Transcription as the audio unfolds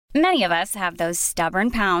Many of us have those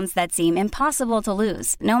stubborn pounds that seem impossible to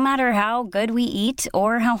lose, no matter how good we eat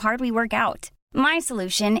or how hard we work out. My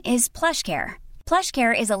solution is PlushCare.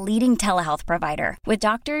 PlushCare is a leading telehealth provider with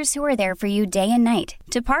doctors who are there for you day and night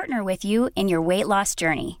to partner with you in your weight loss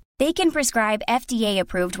journey. They can prescribe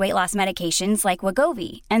FDA-approved weight loss medications like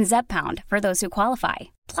Wegovy and Zepbound for those who qualify.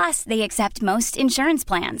 Plus, they accept most insurance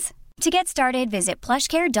plans. To get started, visit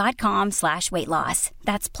plushcare.com/weightloss.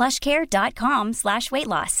 That's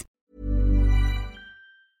plushcare.com/weightloss.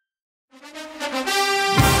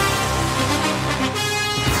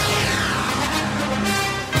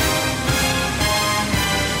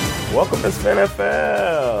 Welcome to Spin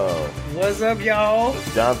NFL. What's up, y'all?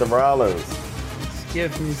 It's Jonathan Rollins. Skip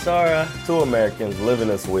from Sarah. Two Americans living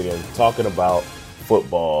in Sweden talking about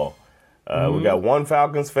football. We got one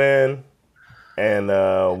Falcons fan and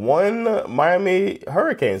one Miami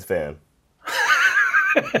Hurricanes fan.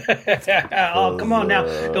 Oh, come on now.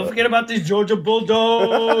 Don't forget about these Georgia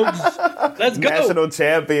Bulldogs. Let's go. National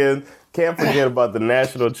champion. Can't forget about the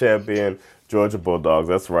national champion, Georgia Bulldogs.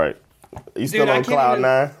 That's right. You still on cloud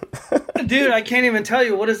nine? Dude, I can't even tell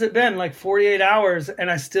you. What has it been? Like 48 hours, and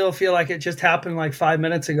I still feel like it just happened like 5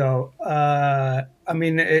 minutes ago. I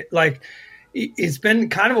mean, it's been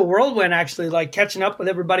kind of a whirlwind, actually, like catching up with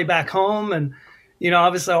everybody back home. And, you know,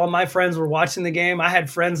 obviously all my friends were watching the game. I had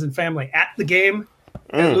friends and family at the game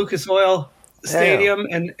at Lucas Oil Stadium,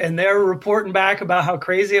 and they're reporting back about how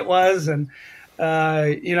crazy it was. And,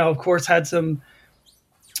 you know, of course, had some,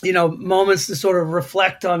 you know, moments to sort of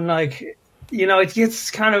reflect on, like, you know, it's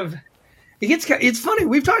funny.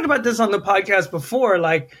 We've talked about this on the podcast before,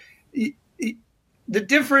 like the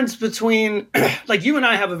difference between, like, you and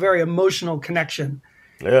I have a very emotional connection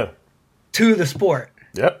to the sport.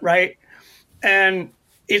 Yep. Right. And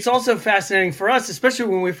it's also fascinating for us, especially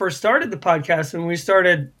when we first started the podcast and we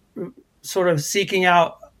started sort of seeking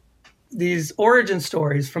out these origin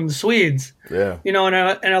stories from the Swedes. Yeah. You know,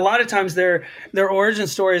 and a lot of times their origin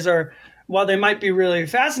stories are, while they might be really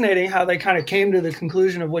fascinating, how they kind of came to the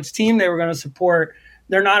conclusion of which team they were going to support,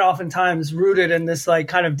 they're not oftentimes rooted in this, like,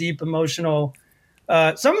 kind of deep emotional,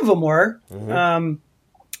 some of them were,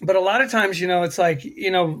 but a lot of times, you know, it's like,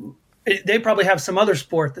 you know, they probably have some other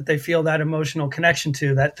sport that they feel that emotional connection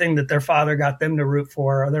to, that thing that their father got them to root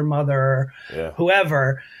for, or their mother, or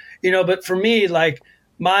whoever, you know. But for me, like,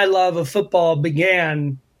 my love of football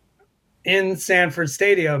began in Sanford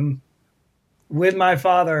Stadium with my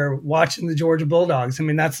father watching the Georgia Bulldogs. I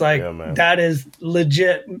mean, that's like, that is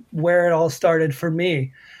legit where it all started for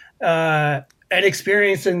me. And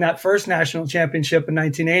experiencing that first national championship in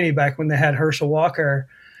 1980, back when they had Herschel Walker,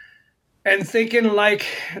 and thinking, like,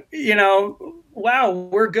 you know, wow,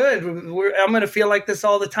 we're good. I'm going to feel like this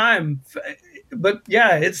all the time. But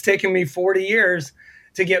yeah, it's taken me 40 years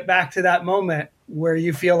to get back to that moment where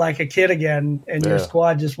you feel like a kid again and your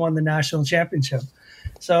squad just won the national championship.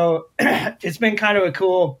 So it's been kind of a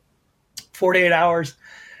cool 48 hours.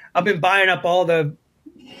 I've been buying up all the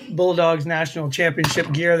Bulldogs national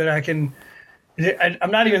championship gear that I can.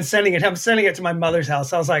 I'm not even sending it. I'm sending it to my mother's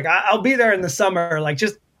house. I was like, I'll be there in the summer. Like,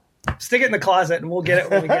 just stick it in the closet and we'll get it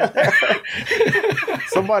when we get there.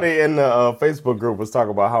 Somebody in the Facebook group was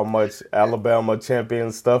talking about how much Alabama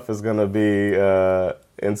champion stuff is going to be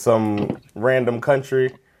in some random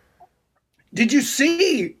country. Did you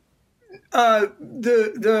see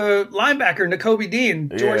the linebacker, Nakobe Dean,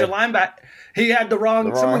 Georgia linebacker? He had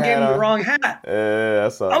someone gave him the wrong hat. I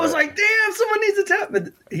was like, damn, someone needs a tap. But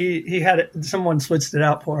he had it. Someone switched it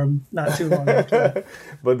out for him not too long after that.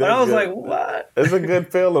 but I was like, what? It's a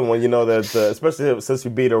good feeling when you know that, especially since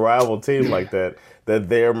you beat a rival team like that, that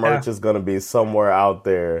their merch is going to be somewhere out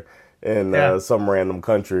there in some random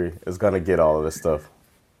country is going to get all of this stuff.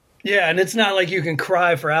 Yeah, and it's not like you can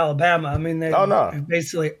cry for Alabama. I mean, they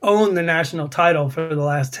basically own the national title for the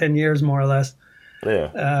last 10 years, more or less.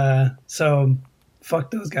 Yeah. So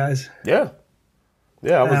fuck those guys. Yeah.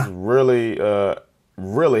 I was really,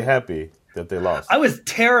 really happy that they lost. I was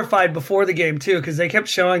terrified before the game too, because they kept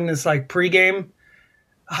showing this, like, pregame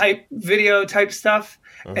hype video type stuff.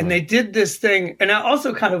 And they did this thing. And I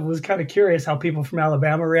also was kind of curious how people from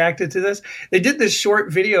Alabama reacted to this. They did this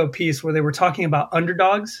short video piece where they were talking about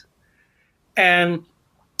underdogs. And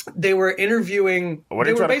they were interviewing. What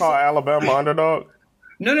are you trying to call Alabama underdog?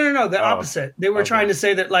 No. The opposite. They were trying to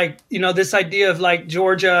say that, like, you know, this idea of, like,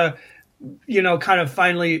 Georgia, you know, kind of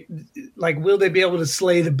finally, like, will they be able to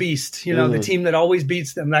slay the beast? You know, the team that always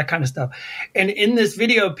beats them, that kind of stuff. And in this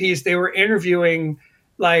video piece, they were interviewing,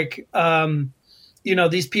 like, you know,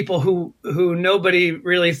 these people who nobody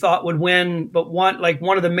really thought would win, but one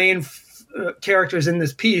of the main characters in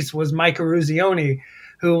this piece was Mike Eruzione,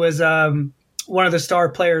 who was one of the star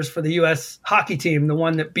players for the U.S. hockey team, the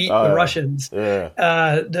one that beat the Russians,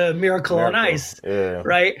 the Miracle on Ice,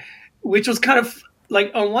 right? Which was kind of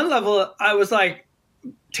like, on one level, I was like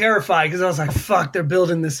terrified because I was like, fuck, they're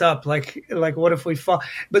building this up. Like what if we fall?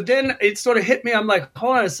 But then it sort of hit me. I'm like,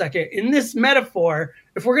 hold on a second. In this metaphor,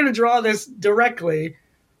 if we're going to draw this directly,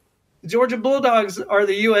 Georgia Bulldogs are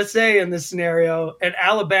the USA in this scenario, and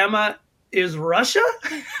Alabama is Russia?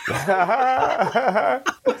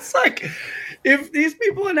 It's like, if these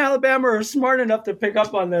people in Alabama are smart enough to pick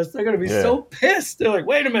up on this, they're going to be so pissed. They're like,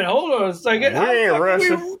 wait a minute, hold on a second. We ain't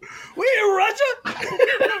Russia. We ain't Russia?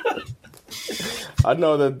 I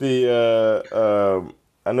know that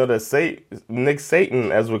Nick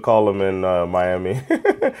Saban, as we call him in Miami,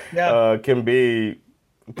 can be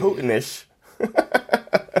Putinish.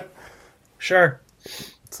 Sure.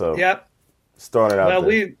 So, starting out well,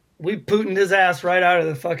 there. we Putined his ass right out of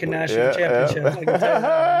the fucking national championship. I can tell you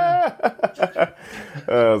that.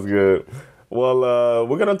 That was good. Well,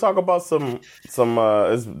 we're gonna talk about some.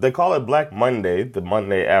 They call it Black Monday, the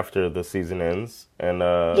Monday after the season ends, and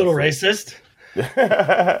little racist.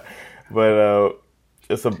 But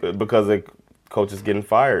it's because the coach is getting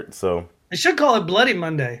fired, so they should call it Bloody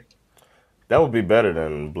Monday. That would be better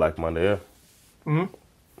than Black Monday. Yeah. Mm-hmm.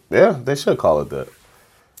 Yeah, they should call it that.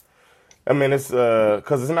 I mean, it's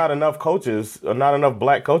because it's not enough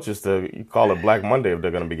black coaches to call it Black Monday if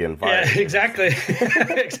they're going to be getting fired. Yeah, exactly.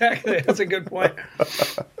 Exactly. That's a good point.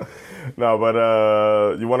 No,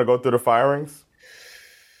 but you want to go through the firings?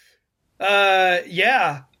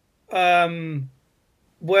 Yeah.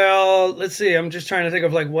 Well, let's see. I'm just trying to think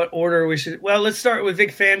of like what order we should. Well, let's start with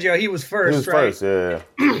Vic Fangio. He was first, right? First, yeah.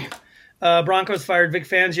 Broncos fired Vic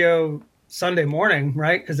Fangio Sunday morning,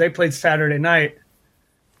 right? Because they played Saturday night.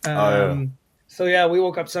 So yeah, we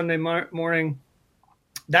woke up Sunday morning.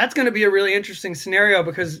 That's going to be a really interesting scenario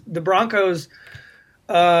because the Broncos,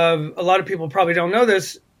 a lot of people probably don't know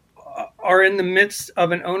this, are in the midst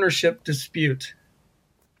of an ownership dispute.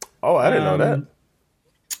 Oh, I didn't know that.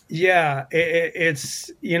 Yeah, it's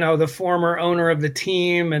the former owner of the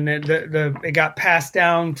team, and it got passed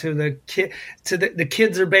down to the kid. The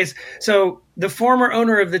kids are based. So the former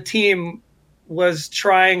owner of the team was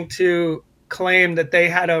trying to claim that they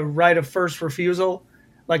had a right of first refusal.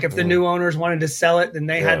 Like if the new owners wanted to sell it, then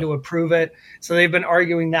they had to approve it. So they've been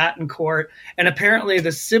arguing that in court. And apparently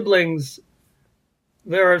the siblings,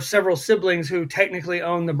 there are several siblings who technically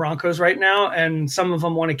own the Broncos right now. And some of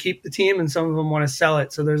them want to keep the team and some of them want to sell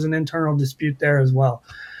it. So there's an internal dispute there as well.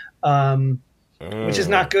 Which is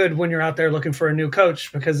not good when you're out there looking for a new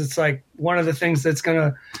coach, because it's like one of the things that's going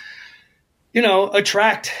to,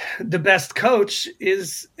 attract the best coach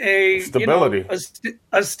is stability,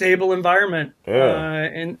 a stable environment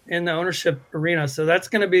in the ownership arena. So that's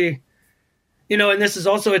going to be, and this is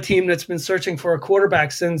also a team that's been searching for a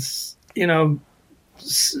quarterback since, Elway.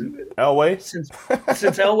 Since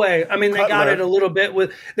Elway. I mean, they got it a little bit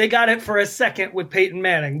they got it for a second with Peyton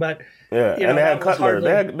Manning, but and they had Cutler.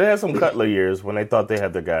 They had some Cutler years when they thought they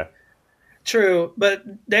had the guy. True, but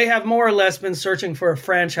they have more or less been searching for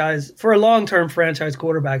a long-term franchise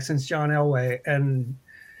quarterback since John Elway, and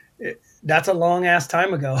that's a long-ass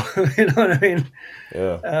time ago. You know what I mean?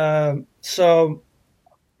 Yeah. So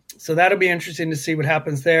that'll be interesting to see what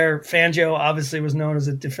happens there. Fangio obviously was known as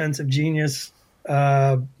a defensive genius,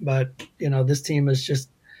 but this team it's just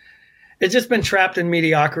been trapped in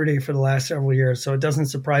mediocrity for the last several years. So it doesn't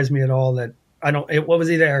surprise me at all that what was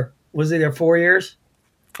he there? Was he there 4 years?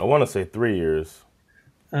 I want to say 3 years.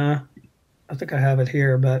 I think I have it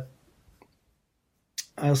here, but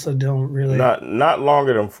I also don't really. Not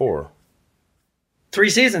longer than 4. 3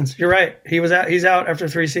 seasons. You're right. He's out after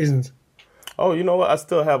 3 seasons. Oh, you know what? I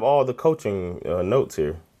still have all the coaching notes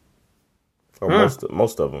here. Or most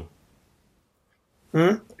of them.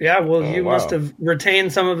 Yeah, well, you must have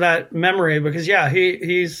retained some of that memory because,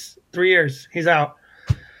 he's 3 years. He's out.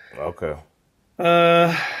 Okay.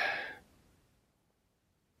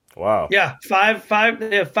 Wow. Yeah, five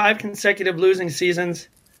consecutive losing seasons.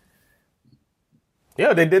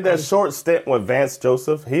 Yeah, they did that short stint with Vance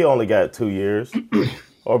Joseph. He only got 2 years,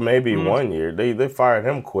 or maybe 1 year. They fired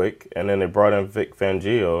him quick, and then they brought in Vic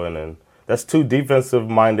Fangio, and then that's 2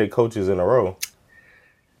 defensive-minded coaches in a row.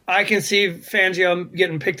 I can see Fangio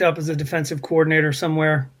getting picked up as a defensive coordinator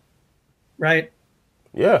somewhere, right?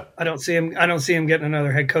 Yeah. I don't see him getting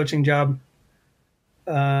another head coaching job.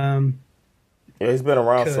 Yeah, he's been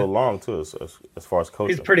around so long too, as far as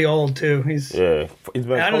coaching. He's pretty old too. He's been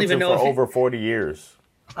coaching for over 40 years.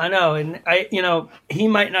 I know, and he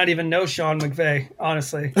might not even know Sean McVay,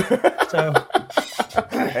 honestly. So,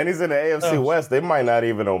 and he's in the AFC West. They might not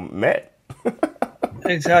even have met.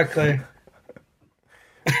 Exactly.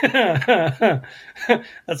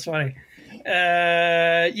 That's funny.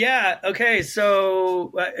 Yeah. Okay.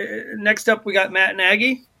 So next up, we got Matt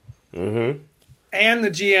Nagy and the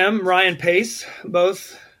GM Ryan Pace,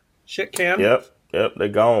 both shit can. Yep. They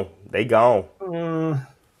gone.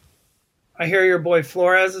 I hear your boy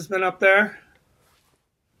Flores has been up there.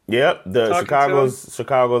 Yep.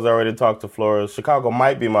 Chicago's already talked to Flores. Chicago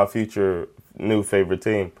might be my future new favorite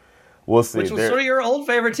team. We'll see. Which was sort of your old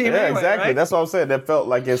favorite team. Yeah, anyway, exactly. Right? That's what I'm saying. That felt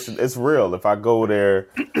like it's real. If I go there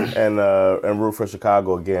and root for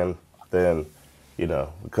Chicago again, then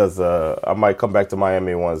because I might come back to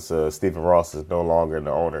Miami once Stephen Ross is no longer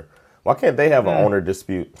the owner. Why can't they have an owner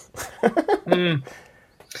dispute?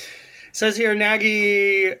 Says here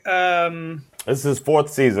Nagy. This is his fourth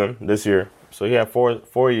season this year, so he had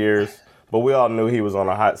four years. But we all knew he was on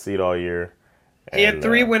a hot seat all year. He had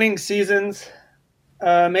 3 winning seasons.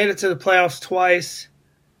 Made it to the playoffs twice,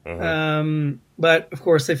 but of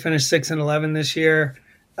course they finished 6-11 this year.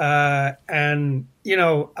 And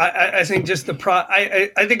I think just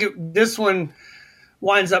I think this one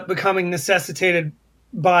winds up becoming necessitated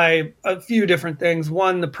by a few different things.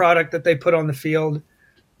 One, the product that they put on the field,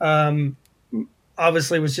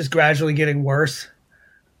 obviously was just gradually getting worse.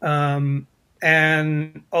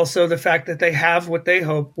 And also the fact that they have what they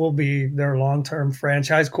hope will be their long-term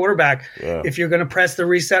franchise quarterback. Yeah. If you're going to press the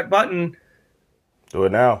reset button, do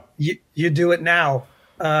it now. You do it now,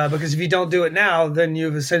 because if you don't do it now, then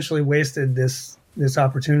you've essentially wasted this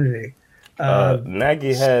opportunity.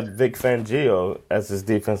 Nagy had Vic Fangio as his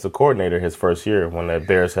defensive coordinator his first year when the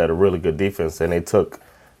Bears had a really good defense, and they took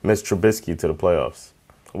Mitch Trubisky to the playoffs.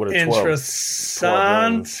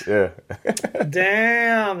 Interessant. Yeah.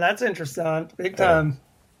 Damn, that's interessant. Big time. Yeah.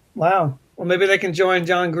 Wow. Well, maybe they can join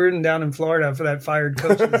John Gruden down in Florida for that fired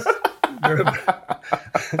coaches group.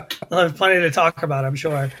 They'll have plenty to talk about, I'm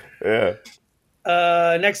sure. Yeah.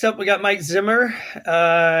 Next up, we got Mike Zimmer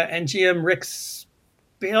and GM Rick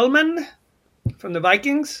Spielman from the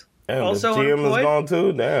Vikings. Damn, also the GM unemployed. is gone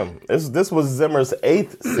too? Damn. This was Zimmer's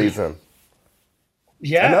 8th season.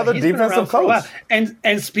 Yeah, another defensive coach. And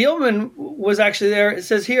Spielman was actually there. It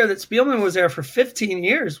says here that Spielman was there for 15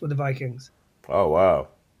 years with the Vikings. Oh, wow.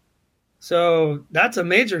 So that's a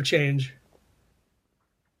major change.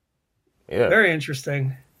 Yeah. Very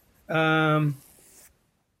interesting. I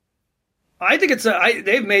think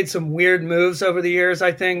they've made some weird moves over the years,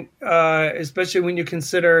 I think, especially when you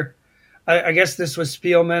consider, I guess this was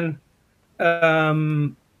Spielman.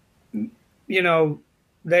 They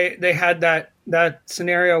had that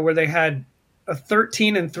scenario where they had a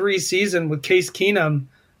 13-3 season with Case Keenum,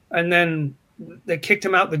 and then they kicked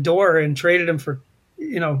him out the door and traded him for,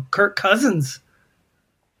 Kirk Cousins.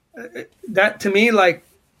 That to me, like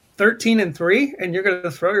 13-3, and you're going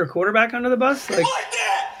to throw your quarterback under the bus? Like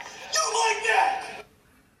that? You like that?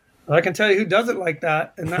 Well, I can tell you who doesn't like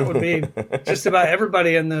that, and that would be just about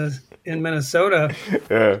everybody in Minnesota.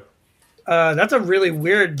 Yeah. That's a really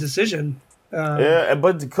weird decision.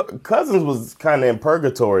 But Cousins was kind of in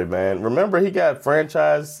purgatory, man. Remember, he got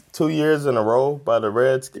franchised 2 years in a row by the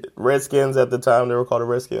Redskins at the time. They were called the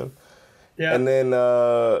Redskins. Yeah. And then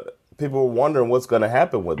people were wondering what's going to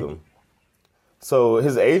happen with him. So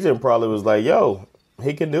his agent probably was like, yo,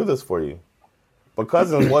 he can do this for you. But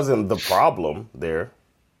Cousins wasn't the problem there.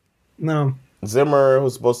 No. Zimmer,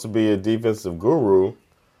 who's supposed to be a defensive guru,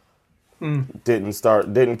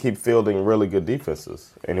 didn't keep fielding really good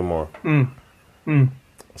defenses anymore.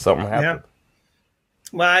 Something happened. Yeah.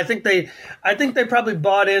 Well, I think they probably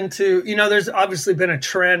bought into, there's obviously been a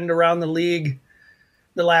trend around the league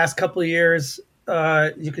the last couple of years.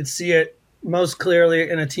 You could see it most clearly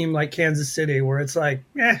in a team like Kansas City, where it's like,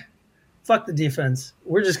 fuck the defense.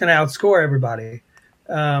 We're just going to outscore everybody.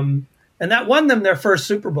 And that won them their first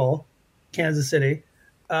Super Bowl, Kansas City.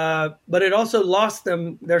 But it also lost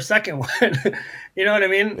them their second one. You know what I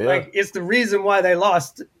mean? Yeah. Like, it's the reason why they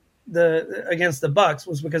lost against the Bucs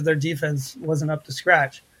was because their defense wasn't up to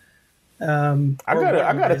scratch. I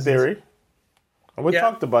got a theory. We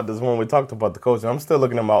talked about this when we talked about the coaching. I'm still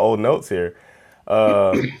looking at my old notes here.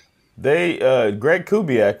 Greg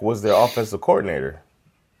Kubiak was their offensive coordinator,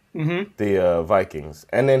 the Vikings,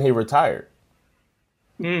 and then he retired.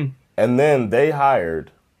 And then they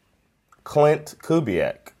hired Clint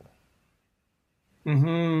Kubiak.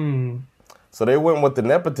 So they went with the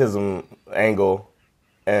nepotism angle,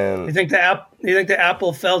 and you think the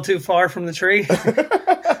apple fell too far from the tree?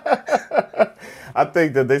 I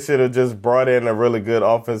think that they should have just brought in a really good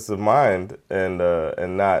offensive mind and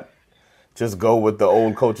not just go with the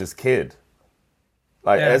old coach's kid.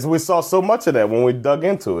 As we saw so much of that when we dug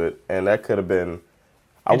into it, and that could have been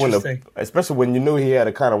I wouldn't have, Interesting. especially when you knew he had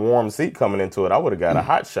a kind of warm seat coming into it. I would have got a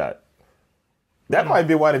hot shot. That might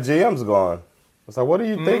be why the GM's gone. It's like, what are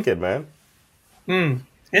you thinking, man?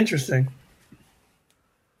 Interesting.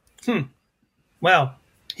 Well,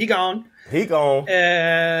 he gone. He gone.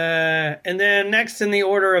 And then next in the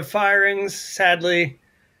order of firings, sadly,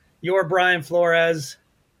 your Brian Flores.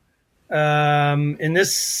 In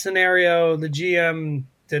this scenario, the GM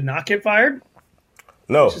did not get fired,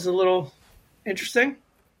 No, which is a little interesting.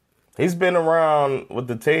 he's been around with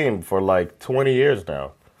the team for like 20 years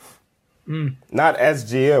now. Not as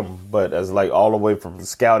GM, but as like all the way from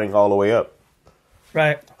scouting all the way up.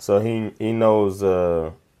 Right. So he knows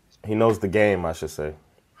the game, I should say,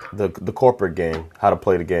 the corporate game, how to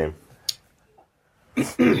play the game.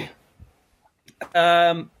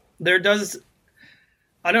 There does.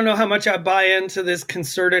 I don't know how much I buy into this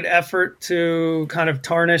concerted effort to kind of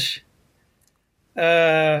tarnish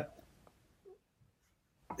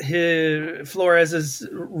Flores's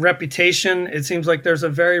reputation. It seems like there's a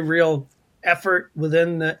very real effort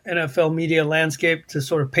within the NFL media landscape to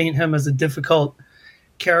sort of paint him as a difficult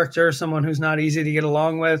character, someone who's not easy to get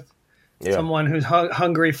along with, someone who's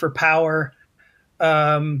hungry for power.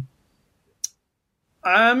 I'm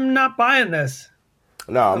not buying this.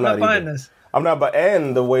 No, I'm not buying either. this. I'm not, but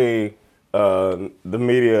and the way the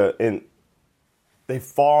media they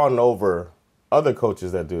fawn over other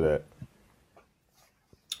coaches that do that.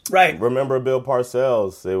 Right. Remember Bill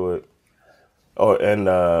Parcells? They would, and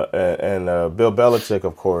Bill Belichick,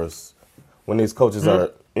 of course. When these coaches are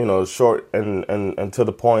short and to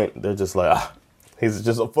the point, they're just like, he's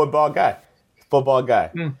just a football guy,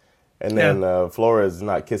 And then Flores is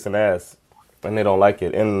not kissing ass, and they don't like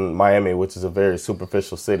it in Miami, which is a very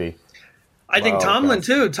superficial city. I think Tomlin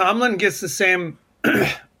too. Tomlin gets the same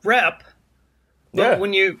rep. But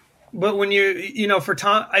when you for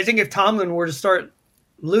Tom, I think if Tomlin were to start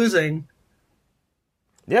losing,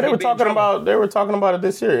 they were talking about it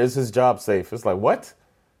this year. Is his job safe? It's like, what?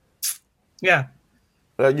 Yeah.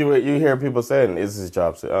 You hear people saying, "Is his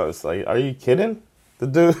job safe?" It's like, are you kidding? The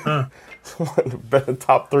dude, one of the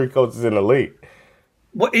top 3 coaches in the league.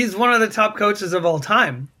 He's one of the top coaches of all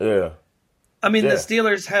time. Yeah. I mean, the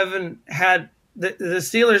Steelers haven't had the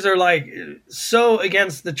Steelers are like so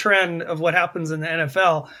against the trend of what happens in the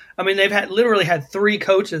NFL. I mean, they've literally had 3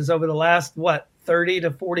 coaches over the last 30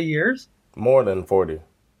 to 40 years. More than 40.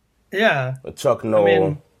 Yeah. Chuck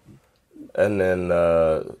Noll, and then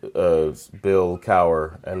Bill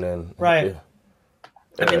Cowher, and then right.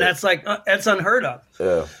 I mean, that's unheard of.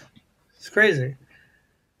 Yeah. It's crazy.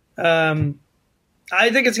 I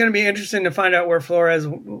think it's going to be interesting to find out where Flores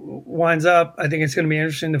winds up. I think it's going to be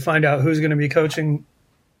interesting to find out who's going to be coaching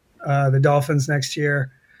the Dolphins next year.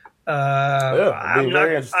 It'd be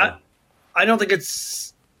very interesting. I don't think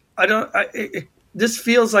it's. This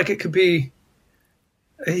feels like it could be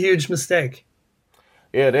a huge mistake.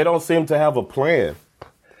 Yeah, they don't seem to have a plan.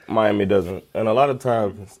 Miami doesn't, and a lot of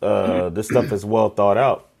times this stuff is well thought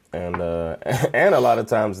out, and a lot of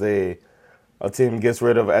times a team gets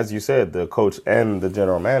rid of, as you said, the coach and the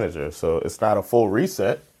general manager. So it's not a full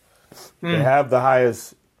reset. They have the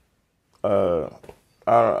highest.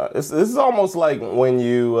 This is almost like when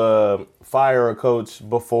you fire a coach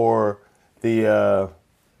before you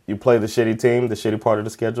play the shitty team, the shitty part of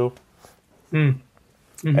the schedule.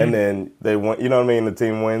 Mm-hmm. And then they win. You know what I mean? The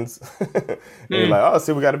team wins. And you're like, oh,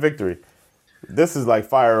 see, we got a victory. This is like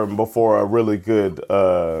firing before a really good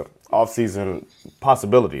off-season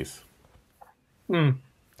possibilities.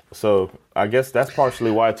 So I guess that's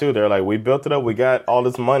partially why, too. They're like, we built it up. We got all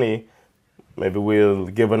this money. Maybe we'll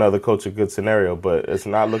give another coach a good scenario. But it's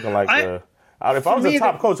not looking like if I was a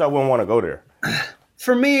top coach, I wouldn't want to go there.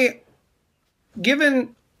 For me,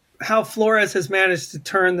 given how Flores has managed to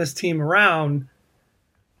turn this team around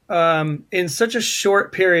in such a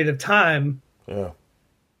short period of time,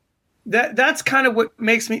 that's kind of what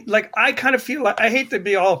makes me like. I kind of feel like, I hate to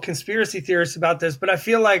be all conspiracy theorists about this, but I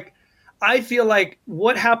feel like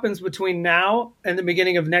what happens between now and the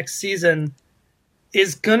beginning of next season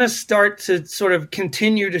is going to start to sort of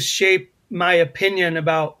continue to shape my opinion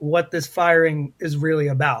about what this firing is really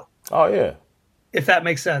about. Oh, yeah. If that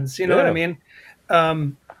makes sense. You know what I mean?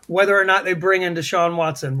 Whether or not they bring in Deshaun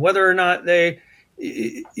Watson, whether or not they,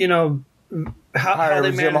 how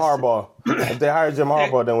they Jim Harbaugh. If they hire Jim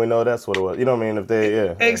Harbaugh, then we know that's what it was. You know what I mean? If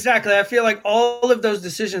they, Exactly. I feel like all of those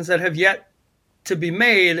decisions that have yet to be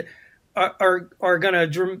made are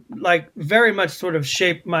going to like very much sort of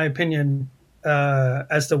shape my opinion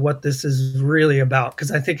as to what this is really about.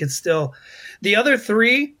 Because I think it's still the other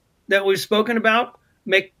 3 that we've spoken about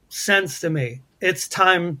make sense to me. It's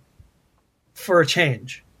time for a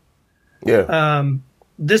change. Yeah.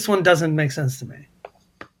 this one doesn't make sense to me.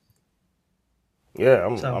 Yeah,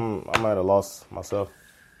 I'm at a loss myself.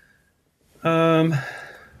 On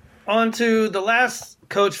to the last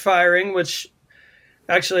coach firing, which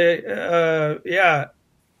actually,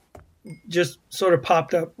 just sort of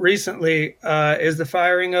popped up recently, is the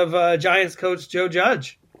firing of Giants coach Joe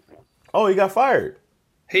Judge. Oh, he got fired.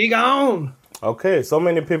 He gone. Okay, so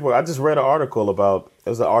many people. I just read an article about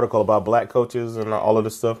black coaches and all of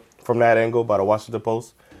this stuff from that angle by the Washington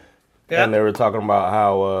Post. Yeah. And they were talking about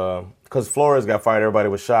how, because Flores got fired, everybody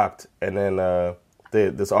was shocked. And then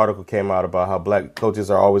this article came out about how black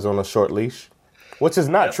coaches are always on a short leash, which is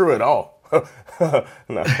not true at all. So I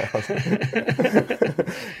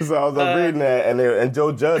was reading that, and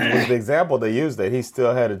Joe Judge was the example they used, that he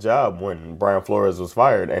still had a job when Brian Flores was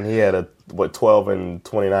fired, and he had a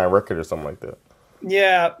 12-29 record or something like that.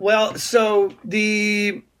 Yeah, well, so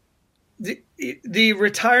the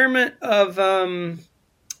retirement of the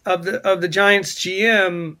Giants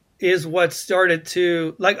GM is what started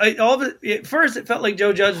to, like, at first it felt like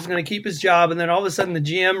Joe Judge was going to keep his job, and then all of a sudden the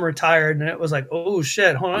GM retired, and it was like, oh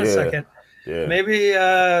shit, hold on a second. Yeah.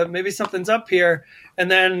 Maybe something's up here. And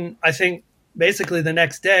then I think basically the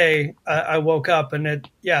next day I woke up and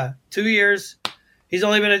 2 years. He's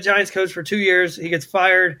only been a Giants coach for 2 years. He gets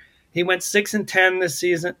fired. He went 6-10 this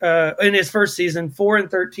season, in his first season,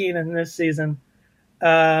 4-13 in this season.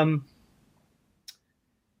 It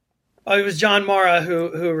was John Mara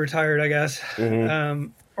who retired, I guess. Mm-hmm.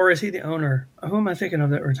 Or is he the owner? Who am I thinking of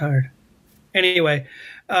that retired? Anyway,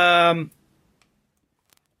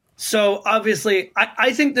 so obviously,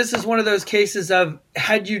 I think this is one of those cases of,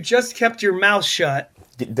 had you just kept your mouth shut.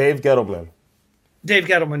 Dave Gettleman,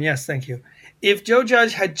 yes, thank you. If Joe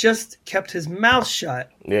Judge had just kept his mouth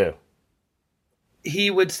shut,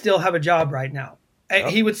 he would still have a job right now. Yep.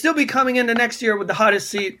 He would still be coming into next year with the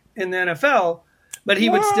hottest seat in the NFL, but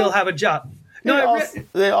he would still have a job.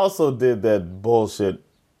 They also did that bullshit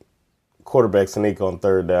quarterback sneak on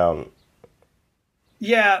third down.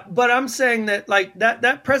 Yeah, but I'm saying that, like,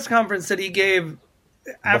 that press conference that he gave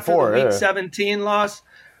after the Week 17 loss,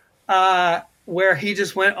 where he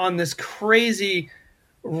just went on this crazy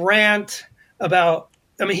rant about,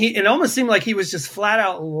 it almost seemed like he was just flat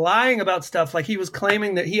out lying about stuff. Like, he was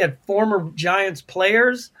claiming that he had former Giants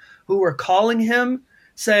players who were calling him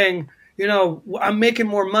saying, I'm making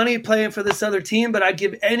more money playing for this other team, but I'd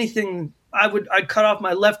give anything. I'd cut off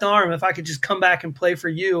my left arm if I could just come back and play for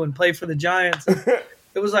you and play for the Giants.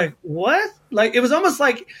 It was like, what? Like, it was almost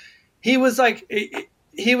like he was like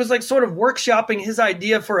sort of workshopping his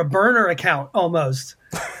idea for a burner account almost.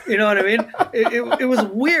 You know what I mean? It was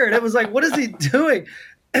weird. It was like, what is he doing?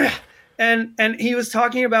 And he was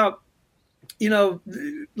talking about,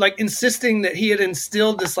 like, insisting that he had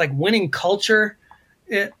instilled this, like, winning culture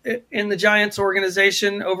in the Giants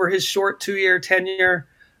organization over his short 2-year tenure,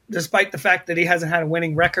 despite the fact that he hasn't had a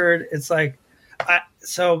winning record. It's like, I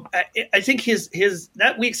think his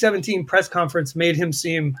that Week 17 press conference made him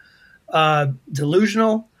seem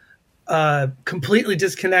delusional, completely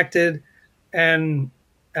disconnected, and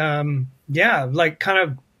like kind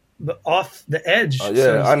of off the edge.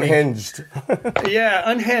 Unhinged.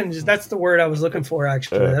 Unhinged. That's the word I was looking for.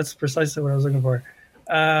 Actually, that's precisely what I was looking for.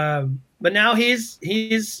 But now he's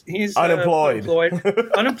unemployed.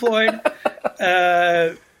 Unemployed.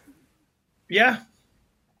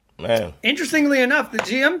 Man. Interestingly enough, the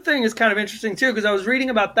GM thing is kind of interesting too, because I was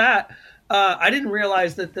reading about that. I didn't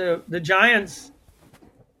realize that the Giants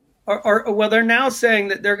they're now saying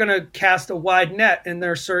that they're going to cast a wide net in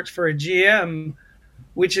their search for a GM,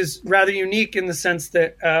 which is rather unique in the sense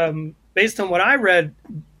that, based on what I read,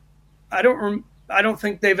 I don't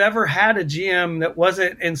think they've ever had a GM that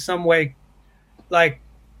wasn't in some way like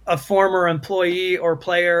a former employee or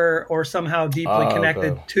player or somehow deeply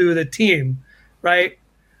connected to the team, right?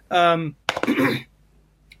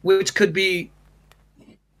 Which could be,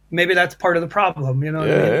 maybe that's part of the problem, you know what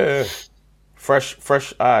I mean? Yeah.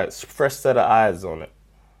 Fresh eyes, fresh set of eyes on it.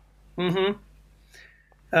 Mm-hmm.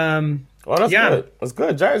 Well, that's good. That's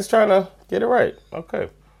good. Giants trying to get it right. Okay.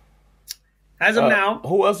 As of now,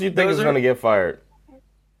 who else do you think is going to get fired?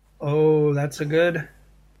 Oh, that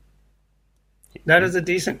is a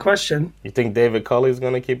decent question. You think David Culley is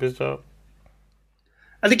going to keep his job?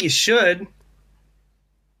 I think he should.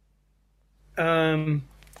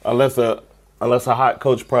 Unless a hot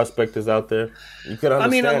coach prospect is out there, you could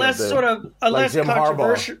understand. Unless Jim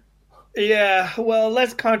controversial. Harbaugh. Yeah, well,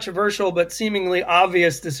 less controversial but seemingly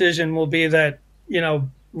obvious decision will be that,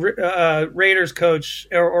 Raiders coach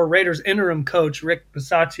or Raiders interim coach Rick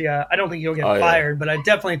Bisaccia. I don't think he'll get fired, but I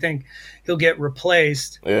definitely think he'll get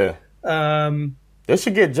replaced. Yeah. They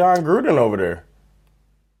should get John Gruden over there.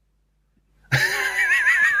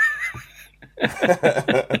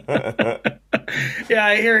 Yeah,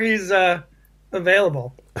 I hear he's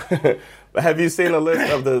available. Have you seen a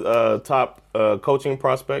list of the top coaching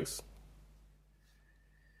prospects?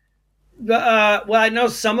 Well, I know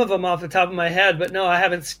some of them off the top of my head, but no, I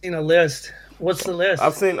haven't seen a list. What's the list?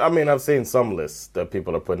 I've seen some lists that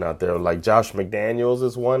people are putting out there. Like Josh McDaniels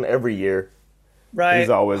is one every year. Right. He's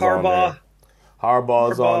always on there.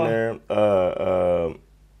 Harbaugh's on there.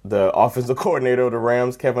 The offensive coordinator of the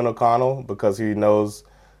Rams, Kevin O'Connell, because he knows.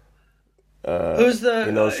 Who's the?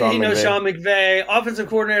 He knows Sean McVay. Offensive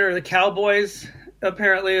coordinator of the Cowboys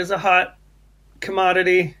apparently is a hot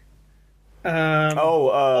commodity.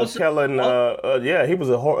 Kellen. Yeah, he was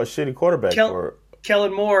a shitty quarterback for.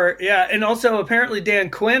 Kellen Moore, yeah, and also apparently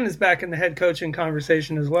Dan Quinn is back in the head coaching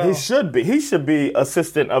conversation as well. He should be. He should be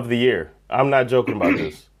assistant of the year. I'm not joking about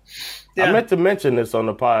this. Yeah. I meant to mention this on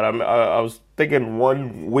the pod. I was thinking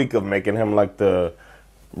 1 week of making him like the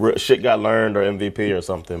shit got learned or MVP or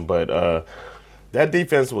something, but that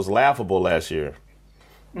defense was laughable last year,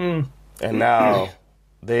 and now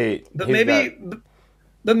But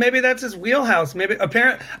maybe that's his wheelhouse.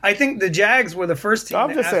 I think the Jags were the first team.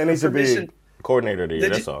 I'm just saying he should be coordinator of the year.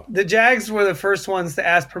 That's all. The Jags were the first ones to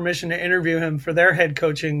ask permission to interview him for their head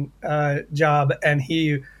coaching job, and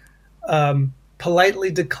he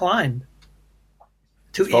politely declined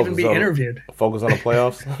to even be interviewed. Focus on the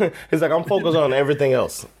playoffs. He's like, I'm focused on everything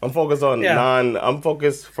else. I'm focused on I'm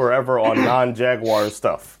focused forever on non-Jaguar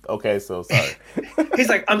stuff. Okay, so sorry. He's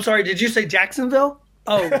like, I'm sorry. Did you say Jacksonville?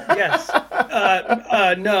 Oh yes.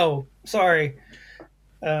 No, sorry.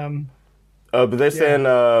 But they're saying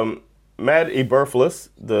Matt Eberflus,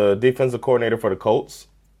 the defensive coordinator for the Colts.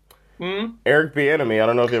 Eric Bieniemy, I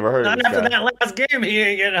don't know if you ever heard of this guy. Not after that last game, he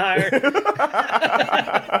ain't getting hired.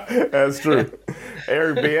 That's true.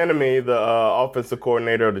 Eric Bieniemy, the offensive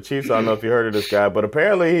coordinator of the Chiefs, I don't know if you heard of this guy, but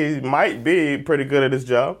apparently he might be pretty good at his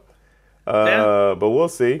job. But we'll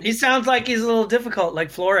see. He sounds like he's a little difficult, like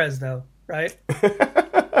Flores, though, right?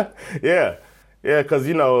 Yeah, because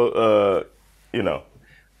you know.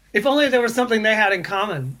 If only there was something they had in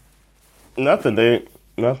common. Nothing.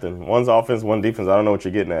 One's offense, one defense. I don't know what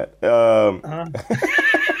you're getting at.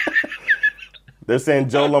 They're saying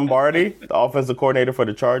Joe Lombardi, the offensive coordinator for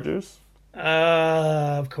the Chargers.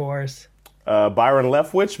 Of course. Byron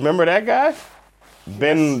Leftwich, remember that guy?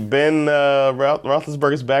 Ben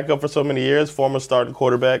Roethlisberger's backup for so many years, former starting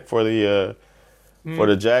quarterback for the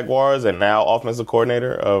Jaguars, and now offensive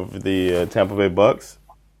coordinator of the Tampa Bay Bucks.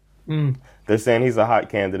 They're saying he's a hot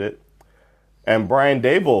candidate. And Brian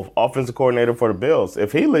Daboll, offensive coordinator for the Bills.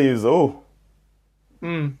 If he leaves,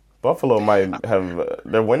 Buffalo might have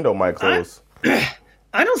their window might close.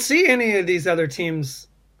 I don't see any of these other teams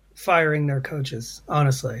firing their coaches,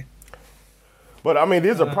 honestly. But I mean,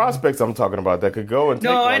 these are prospects I'm talking about that could go and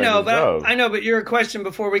take one of these jobs. I know, but your question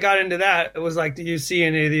before we got into that, it was like, do you see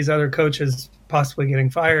any of these other coaches possibly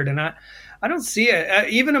getting fired? And I don't see it.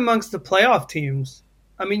 Even amongst the playoff teams.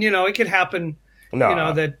 I mean, it could happen.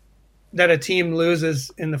 That a team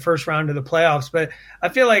loses in the first round of the playoffs, but I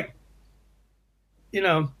feel like,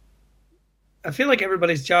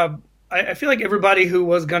 everybody's job. I feel like everybody who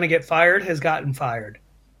was going to get fired has gotten fired.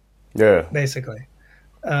 Yeah, basically,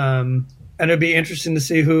 and it'd be interesting to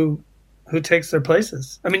see who takes their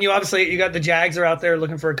places. I mean, you got the Jags are out there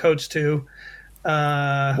looking for a coach too.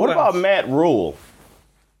 What about Matt Rule?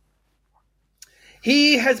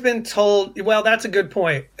 He has been told, well, that's a good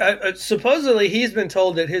point. Supposedly, he's been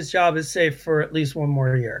told that his job is safe for at least one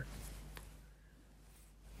more year,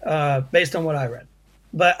 based on what I read.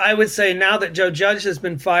 But I would say now that Joe Judge has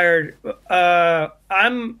been fired,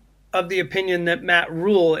 I'm of the opinion that Matt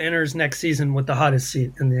Rule enters next season with the hottest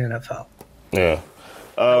seat in the NFL. Yeah.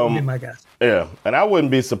 That would be my guess. Yeah, and I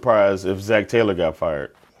wouldn't be surprised if Zach Taylor got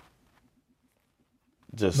fired.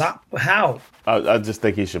 How? I just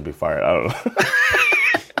think he should be fired. I don't know.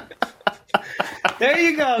 There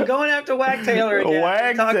you go, going after Whack Taylor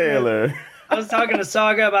again. Taylor. I was talking to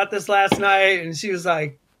Saga about this last night, and she was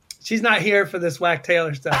like, she's not here for this Whack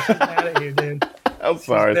Taylor stuff. She's mad at you, dude. I'm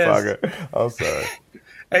sorry, Saga. I'm sorry.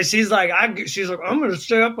 And she's like, I'm going to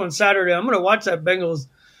stay up on Saturday. I'm going to watch that Bengals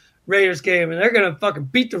Raiders game, and they're going to fucking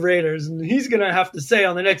beat the Raiders. And he's going to have to say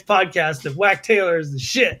on the next podcast that Whack Taylor is the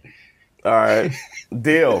shit. All right.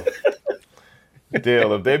 Deal.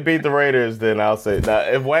 If they beat the Raiders, then I'll say. Now,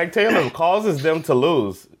 if Wag Taylor causes them to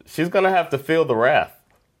lose, she's going to have to feel the wrath.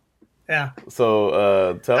 Yeah.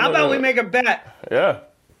 So how about we make a bet? Yeah.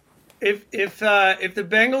 If the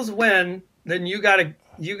Bengals win, then you gotta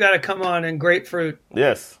come on in grapefruit.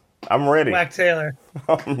 Yes, I'm ready. Whack Taylor.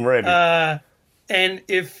 I'm ready. And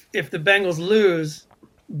if the Bengals lose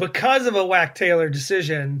because of a Whack Taylor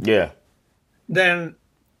decision, then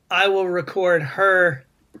I will record her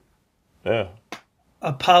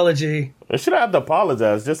apology. You shouldn't have to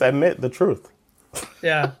apologize. Just admit the truth.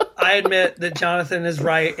 Yeah, I admit that Jonathan is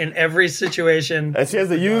right in every situation. And she has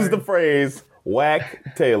to use the phrase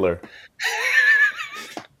 "whack Taylor."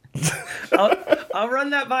 I'll run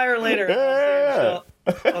that by her later.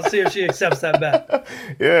 I'll see if she accepts that bet.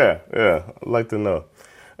 Yeah. I'd like to know.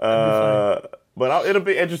 But it'll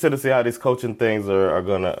be interesting to see how these coaching things are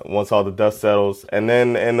going to, once all the dust settles. And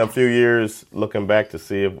then in a few years, looking back to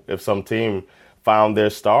see if some team found their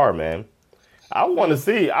star, man. I want to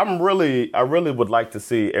see. I really would like to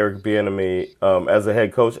see Eric Bieniemy as a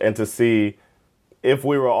head coach, and to see if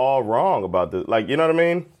we were all wrong about this. Like, you know what I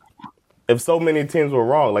mean? If so many teams were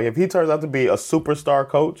wrong, like if he turns out to be a superstar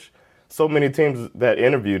coach, so many teams that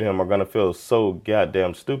interviewed him are going to feel so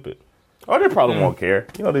goddamn stupid. Or they probably won't care.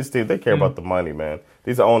 You know, these teams, they care about the money, man.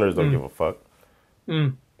 These owners don't give a fuck.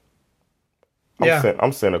 I'm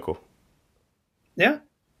cynical. Yeah.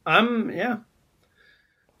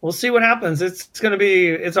 We'll see what happens.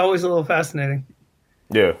 It's always a little fascinating.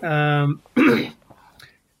 Yeah.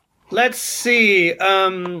 Let's see.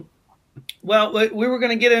 Well, we were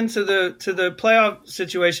going to get into the playoff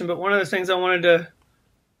situation, but one of the things I wanted to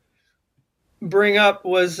bring up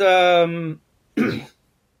was some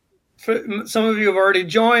of you have already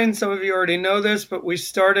joined, some of you already know this, but we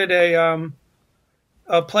started a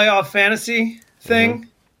playoff fantasy thing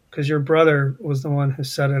because your brother was the one who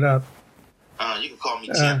set it up. You can call me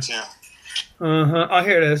Champ. Oh,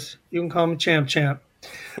 here it is. You can call me Champ.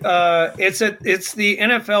 It's the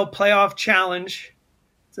NFL Playoff Challenge.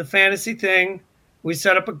 It's a fantasy thing. We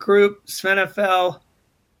set up a group, SvenFL.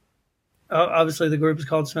 Obviously, the group is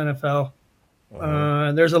called SvenFL.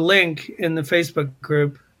 There's a link in the Facebook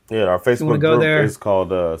group. Yeah, our Facebook group is called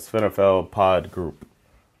SvenFL Pod Group.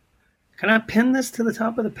 Can I pin this to the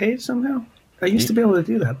top of the page somehow? I used to be able to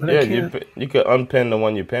do that, but I can't. You could unpin the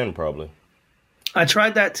one you pinned, probably. I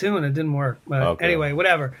tried that too, and it didn't work. But anyway,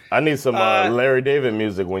 whatever. I need some Larry David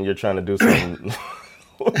music when you're trying to do something.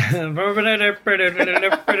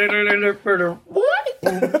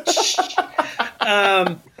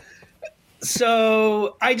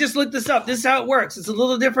 So I just looked this up. This is how it works. It's a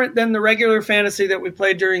little different than the regular fantasy that we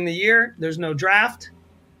played during the year. There's no draft.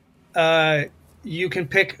 You can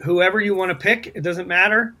pick whoever you want to pick. It doesn't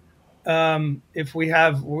matter if we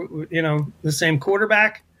have the same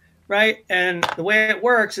quarterback, right? And the way it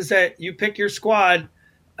works is that you pick your squad,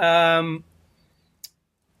 but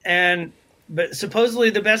supposedly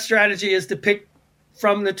the best strategy is to pick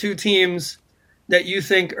from the two teams that you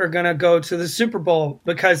think are going to go to the Super Bowl,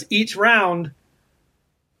 because each round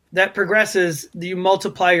that progresses, you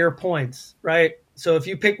multiply your points, right? So if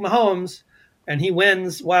you pick Mahomes and he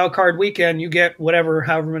wins wild card weekend, you get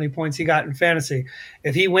however many points he got in fantasy.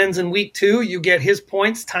 If he wins in week 2, you get his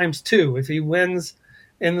points times 2. If he wins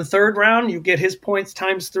in the third round, you get his points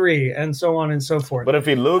times 3, and so on and so forth. But if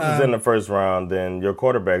he loses in the first round, then your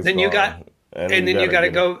quarterback's gone. You got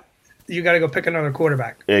to go pick another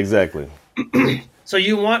quarterback. Exactly. So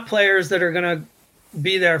you want players that are going to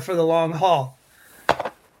be there for the long haul.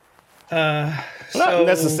 Not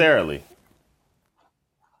necessarily.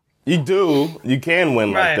 You can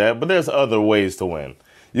win like that, but there's other ways to win.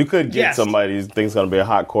 You could get somebody who thinks going to be a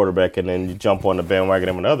hot quarterback, and then you jump on the bandwagon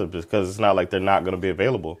of another, because it's not like they're not going to be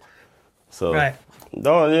available. So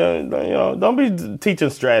don't be teaching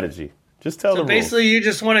strategy. Just tell the rules. So basically, you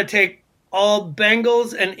just want to take all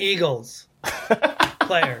Bengals and Eagles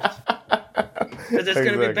players. Because it's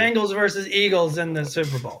going to be Bengals versus Eagles in the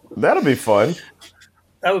Super Bowl. That'll be fun.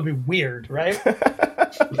 That would be weird, right?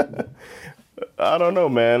 I don't know,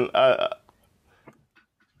 man. I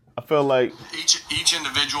feel like each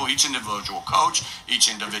individual coach,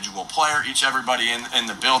 each individual player, everybody in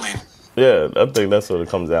the building. Yeah, I think that's what it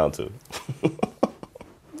comes down to.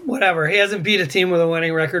 Whatever. He hasn't beat a team with a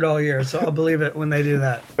winning record all year, so I'll believe it when they do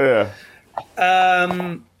that. Yeah.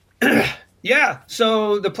 Yeah,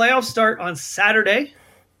 so the playoffs start on Saturday.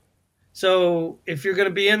 So if you're going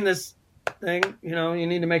to be in this thing, you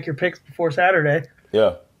need to make your picks before Saturday.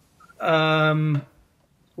 Yeah.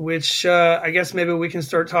 Which I guess maybe we can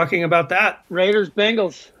start talking about that. Raiders,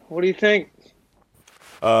 Bengals. What do you think?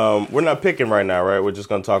 We're not picking right now, right? We're just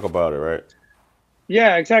going to talk about it, right?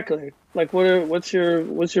 Yeah, exactly. Like, what's your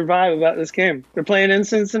vibe about this game? They're playing in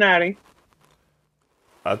Cincinnati.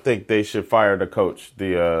 I think they should fire the coach,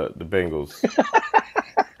 the Bengals.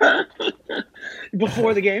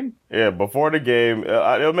 Before the game? Yeah, before the game.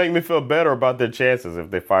 It'll make me feel better about their chances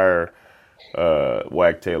if they fire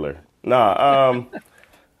Whack Taylor. I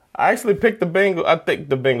actually picked the Bengals. I think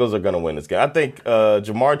the Bengals are going to win this game. I think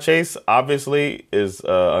Jamar Chase, obviously, is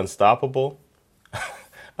unstoppable.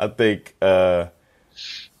 I think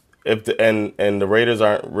if the Raiders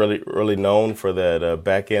aren't really known for that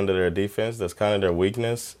back end of their defense, that's kind of their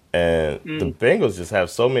weakness. And the Bengals just have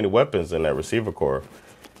so many weapons in that receiver core.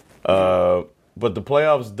 But the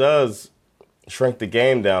playoffs does shrink the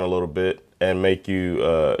game down a little bit and make you,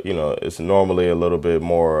 it's normally a little bit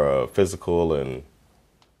more physical and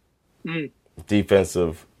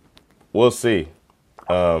defensive. We'll see.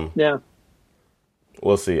 We'll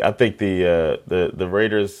see. I think the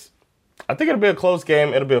Raiders. I think it'll be a close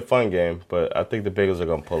game. It'll be a fun game, but I think the Bengals are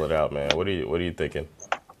gonna pull it out, man. What are you thinking?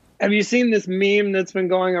 Have you seen this meme that's been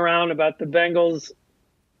going around about the Bengals?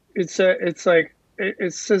 It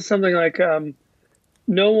says something like,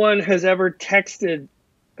 no one has ever texted.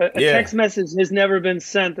 A text message has never been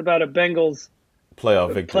sent about a Bengals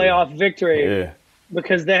playoff victory. Yeah.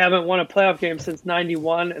 Because they haven't won a playoff game since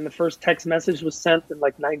 '91, and the first text message was sent in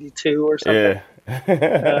like '92 or something.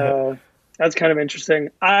 Yeah. That's kind of interesting.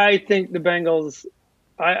 I think the Bengals.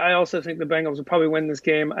 I also think the Bengals will probably win this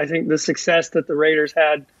game. I think the success that the Raiders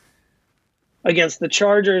had against the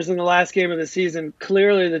Chargers in the last game of the season,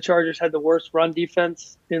 clearly the Chargers had the worst run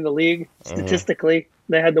defense in the league. Statistically,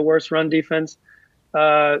 they had the worst run defense.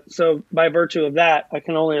 So by virtue of that, I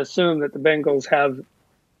can only assume that the Bengals have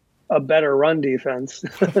a better run defense.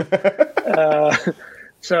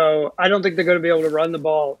 So I don't think they're going to be able to run the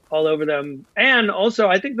ball all over them. And also,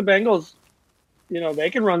 I think the Bengals, they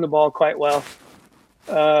can run the ball quite well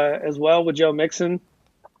as well with Joe Mixon.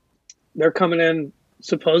 They're coming in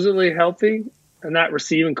supposedly healthy, and that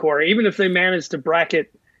receiving core, even if they manage to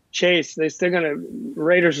bracket Chase,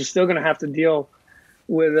 Raiders are still going to have to deal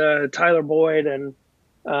with Tyler Boyd and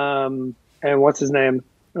what's his name?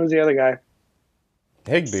 Who's the other guy?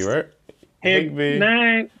 Higbee, right? Higbee.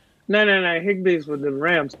 No. Higbee's with the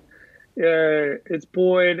Rams. It's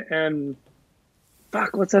Boyd and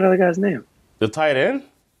what's that other guy's name? The tight end?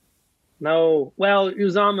 No. Well,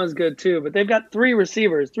 Uzama's good too, but they've got 3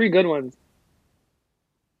 receivers, 3 good ones.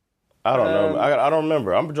 I don't know. I don't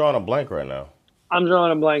remember. I'm drawing a blank right now. I'm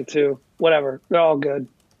drawing a blank too. Whatever. They're all good.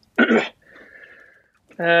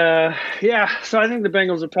 So I think the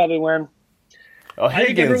Bengals will probably win. Oh,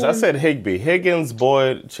 Higgins. I said Higbee. Higgins,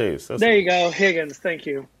 Boyd, Chase. There you go. Higgins. Thank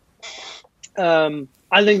you.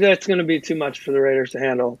 I think that's going to be too much for the Raiders to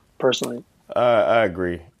handle, personally. I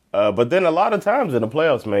agree. But then a lot of times in the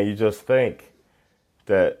playoffs, man, you just think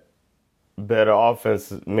that better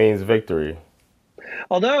offense means victory.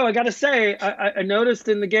 Although, I got to say, I noticed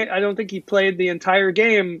in the game, I don't think he played the entire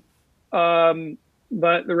game, but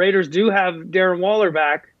the Raiders do have Darren Waller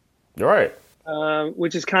back. You're right.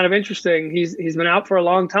 Which is kind of interesting. He's been out for a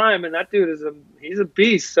long time, and that dude he's a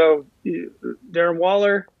beast. So Darren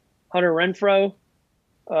Waller, Hunter Renfrow,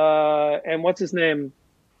 and what's his name?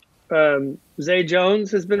 Zay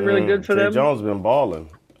Jones has been really good for them. Zay Jones has been balling.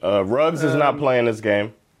 Ruggs is not playing this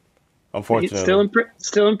game, unfortunately. He's still in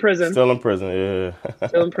prison. Still in prison, yeah.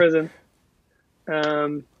 Still in prison.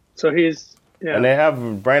 So he's And they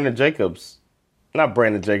have Brandon Jacobs. Not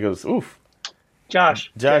Brandon Jacobs. Oof.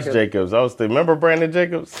 Josh Jacobs. I was thinking, remember Brandon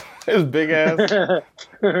Jacobs? His big ass.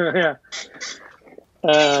 Yeah.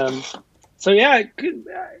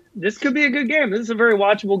 This could be a good game. This is a very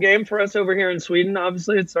watchable game for us over here in Sweden.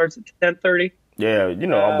 Obviously, it starts at 10:30. Yeah,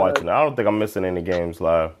 I'm watching it. I don't think I'm missing any games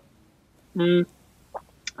live. I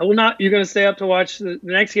will not. You're going to stay up to watch the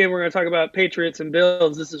next game. We're going to talk about Patriots and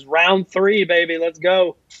Bills. This is round 3, baby. Let's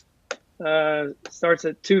go. Starts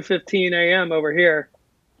at 2:15 a.m. over here.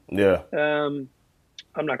 Yeah.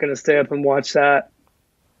 I'm not going to stay up and watch that.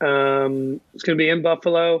 It's going to be in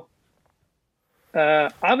Buffalo.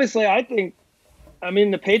 Obviously,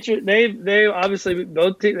 the Patriots, they obviously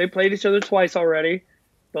they played each other twice already.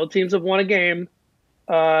 Both teams have won a game.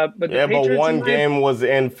 But one game was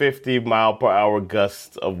in 50-mile-per-hour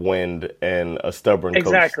gusts of wind and a stubborn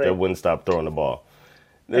coach that wouldn't stop throwing the ball.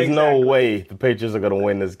 There's no way the Patriots are going to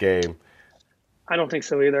win this game. I don't think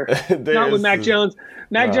so either. Not with Mac Jones.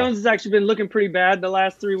 Mac Jones has actually been looking pretty bad the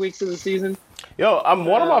last 3 weeks of the season.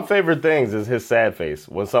 One of my favorite things is his sad face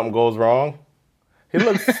when something goes wrong. He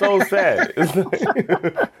looks so sad.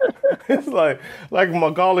 It's like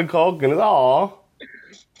Macaulay Culkin. Aw.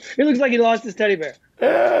 He looks like he lost his teddy bear.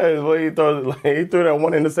 Yeah, well, he threw that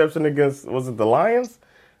one interception against, was it the Lions?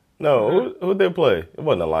 No, who did they play? It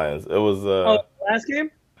wasn't the Lions. It was last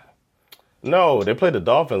game? No, they played the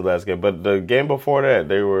Dolphins last game, but the game before that,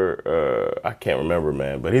 they were, I can't remember,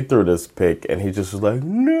 man, but he threw this pick, and he just was like,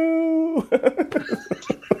 no.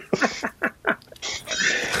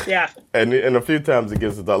 Yeah. And a few times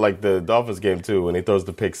against the Dolphins game, too, when he throws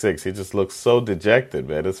the pick 6, he just looks so dejected,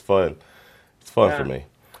 man. It's fun. It's fun for me.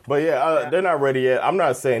 But they're not ready yet. I'm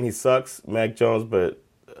not saying he sucks, Mac Jones, but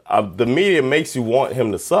the media makes you want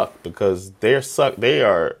him to suck because they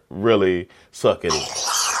are really sucking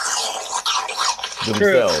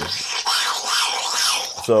themselves.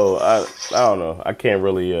 So I don't know. I can't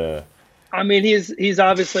really. I mean, he's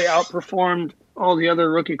obviously outperformed all the other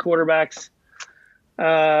rookie quarterbacks,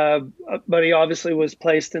 but he obviously was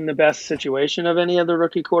placed in the best situation of any of the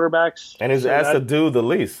rookie quarterbacks, and he's asked to do the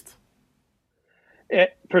least.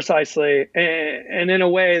 Precisely, and in a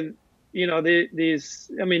way, you know, these.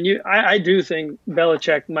 I mean, I do think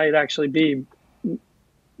Belichick might actually be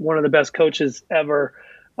one of the best coaches ever.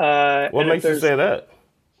 What makes you say that?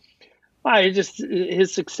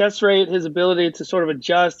 His success rate, his ability to sort of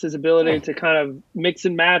adjust, his ability to kind of mix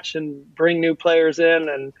and match and bring new players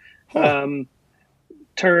in and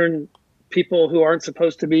turn people who aren't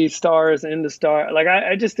supposed to be stars into stars. Like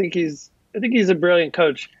I just think he's a brilliant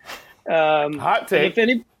coach. Hot take.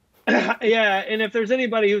 And if there's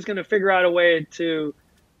anybody who's going to figure out a way to,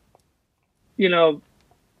 you know,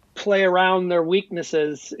 play around their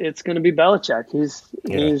weaknesses, it's going to be Belichick.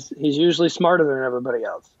 He's usually smarter than everybody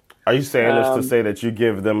else. Are you saying this to say that you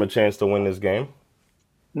give them a chance to win this game?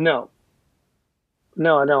 No,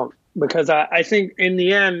 I don't. Because I think in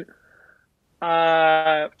the end,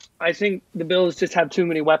 I think the Bills just have too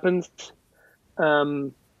many weapons.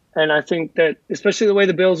 And I think that, especially the way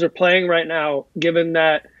the Bills are playing right now, given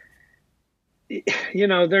that, you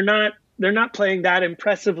know, they're not playing that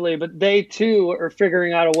impressively, but they too are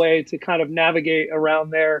figuring out a way to kind of navigate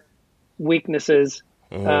around their weaknesses.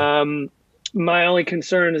 Mm-hmm. My only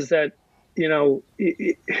concern is that, you know,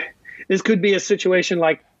 this could be a situation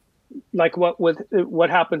like what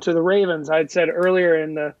happened to the Ravens. I'd said earlier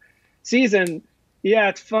in the season, yeah,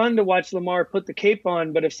 it's fun to watch Lamar put the cape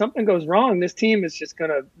on, but if something goes wrong, this team is just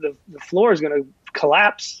the floor is gonna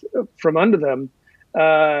collapse from under them,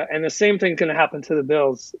 and the same thing's gonna happen to the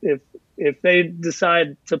Bills if they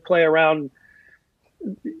decide to play around,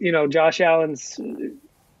 you know, Josh Allen's,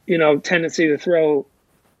 you know, tendency to throw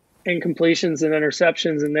incompletions and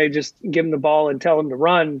interceptions, and they just give him the ball and tell him to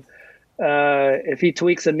run. If he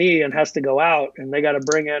tweaks a knee and has to go out, and they got to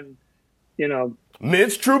bring in, you know,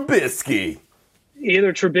 Mitch Trubisky,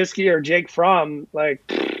 either Trubisky or Jake Fromm, like,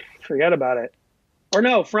 forget about it. Or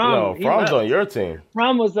no, Fromm. No, Fromm's on your team.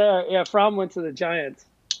 Fromm was there. Yeah, Fromm went to the Giants.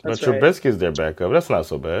 That's but Trubisky's their backup. That's not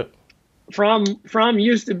so bad. Fromm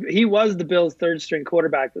he was the Bills' third string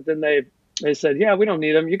quarterback, but then they said, yeah, we don't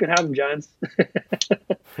need him. You can have him, Giants.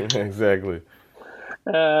 Exactly.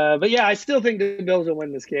 But yeah, I still think the Bills will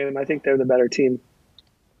win this game. I think they're the better team.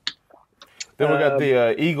 Then we got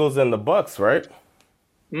the Eagles and the Bucks, right?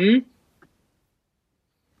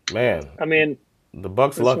 Man, I mean, the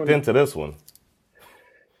Bucks lucked into this one.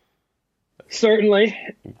 Certainly.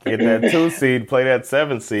 Get that 2 seed, play that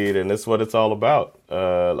 7 seed, and that's what it's all about.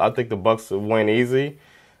 I think the Bucks will win easy.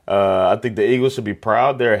 I think the Eagles should be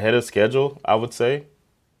proud. They're ahead of schedule, I would say.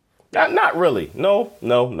 Not really. No.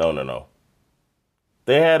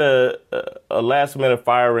 They had a last-minute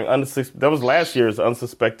firing. That was last year's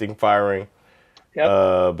unsuspecting firing.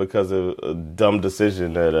 Yep. Because of a dumb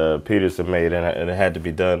decision that Peterson made, and it had to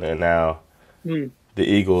be done. And now the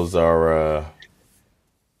Eagles are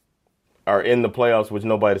in the playoffs, which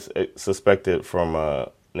nobody suspected from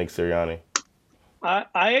Nick Sirianni.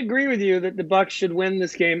 I agree with you that the Bucs should win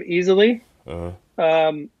this game easily. But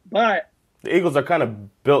the Eagles are kind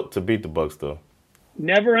of built to beat the Bucs, though.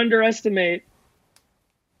 Never underestimate.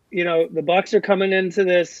 You know, the Bucs are coming into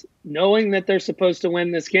this knowing that they're supposed to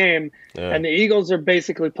win this game, and the Eagles are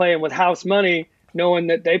basically playing with house money, knowing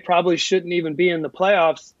that they probably shouldn't even be in the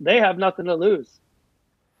playoffs. They have nothing to lose.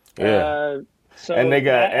 Yeah. And they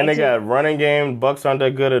got running game. Bucs aren't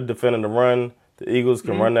that good at defending the run. The Eagles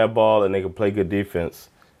can run that ball, and they can play good defense.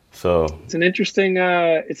 So it's an interesting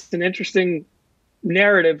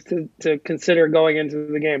narrative to consider going into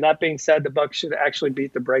the game. That being said, the Bucs should actually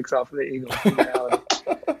beat the brakes off of the Eagles in reality.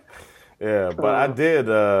 Yeah, but I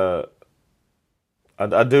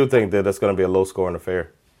do think that that's going to be a low-scoring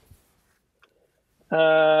affair.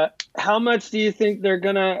 How much do you think they're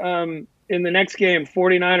going to, in the next game,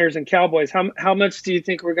 49ers and Cowboys, how much do you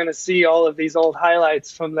think we're going to see all of these old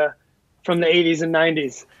highlights from the 80s and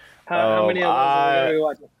 90s? How many of those are we going to be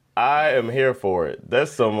watching? I am here for it.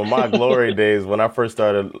 That's some of my glory days when I first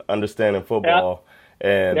started understanding football.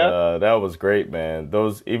 Yep. And that was great, man.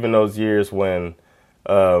 Those years when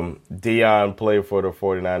Deion played for the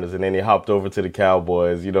 49ers and then he hopped over to the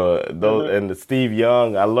Cowboys, you know, and the Steve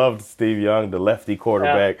Young, I loved Steve Young, the lefty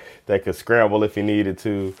quarterback that could scramble if he needed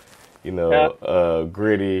to, you know,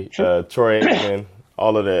 gritty, Troy Aikman,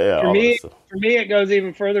 All of that. Yeah, For all of me, that stuff. for me, it goes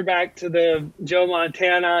even further back to the Joe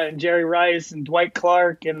Montana and Jerry Rice and Dwight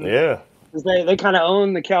Clark, and Yeah. 'cause they kind of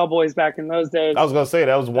owned the Cowboys back in those days. I was going to say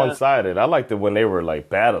that was one-sided. I liked it when they were, like,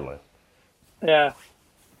 battling. Yeah.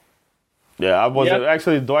 Yeah, I wasn't. Yep.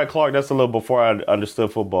 Actually, Dwight Clark, that's a little before I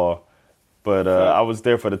understood football. But I was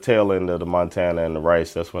there for the tail end of the Montana and the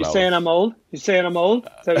Rice. That's when You saying I'm old? You saying I'm old?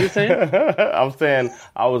 Is that what you're saying? I'm saying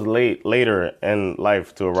I was later in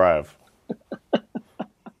life to arrive.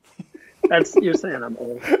 You're saying I'm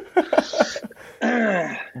old.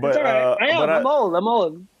 But, All right. I am. but I'm old. I'm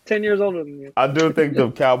old. 10 years older than you. I do think the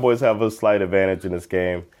Cowboys have a slight advantage in this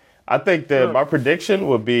game. I think that my prediction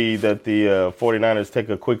would be that the 49ers take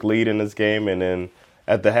a quick lead in this game, and then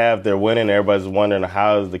at the half they're winning. Everybody's wondering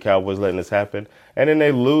how is the Cowboys letting this happen, and then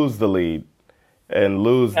they lose the lead and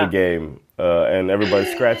lose the game, and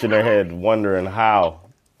everybody's scratching their head wondering how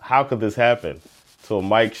could this happen to a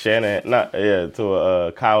Mike Shanahan, to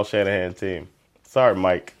a Kyle Shanahan team. Sorry,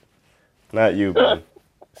 Mike, not you, man.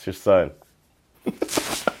 It's your son.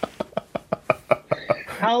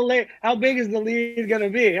 How big is the lead going to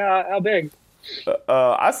be? How big?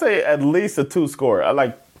 I say at least a 2-score. I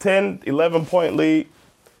like 10, 11-point lead.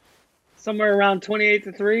 Somewhere around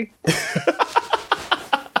 28-3?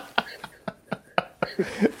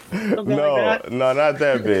 No, not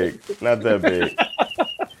that big. Not that big.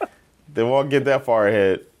 They won't get that far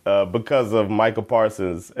ahead because of Micah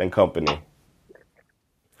Parsons and company.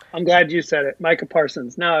 I'm glad you said it. Micah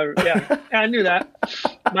Parsons. No, yeah. I knew that.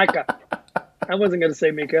 Micah. I wasn't going to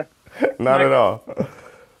say Mika. Not Micah. at all.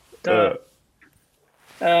 So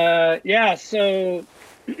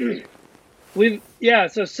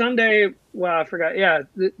so Sunday, well, I forgot. Yeah,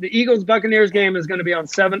 the Eagles Buccaneers game is going to be at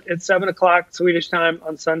 7:00 Swedish time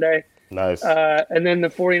on Sunday. Nice. And then the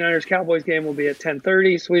 49ers Cowboys game will be at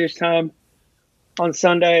 10:30 Swedish time on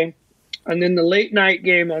Sunday. And then the late night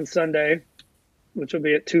game on Sunday, which will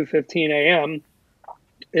be at 2:15 a.m.,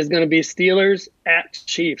 is going to be Steelers at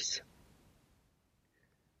Chiefs.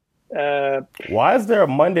 Why is there a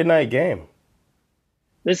Monday night game?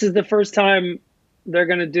 This is the first time they're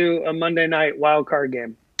going to do a Monday night wild card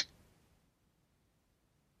game.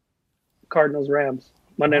 Cardinals Rams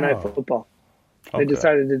Monday Night Football. They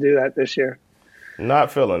decided to do that this year. Not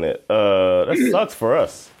feeling it. That sucks for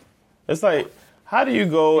us. It's like, how do you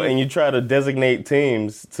go and you try to designate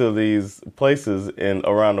teams to these places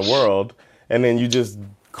around the world, and then you just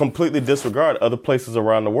completely disregard other places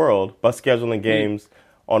around the world by scheduling games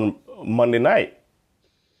on Monday night?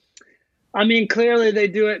 I mean, clearly they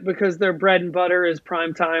do it because their bread and butter is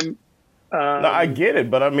prime time. No, I get it,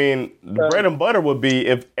 but I mean, the bread and butter would be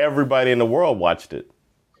if everybody in the world watched it.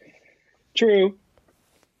 True.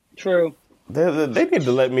 They need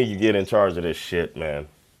to let me get in charge of this shit, man.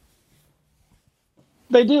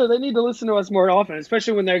 They do. They need to listen to us more often,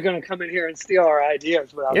 especially when they're going to come in here and steal our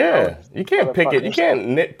ideas. You can't pick it. You can't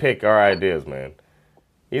nitpick our ideas, man.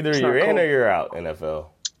 Either you're in or you're out, NFL.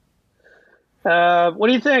 What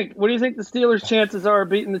do you think? What do you think the Steelers' chances are of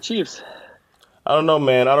beating the Chiefs? I don't know,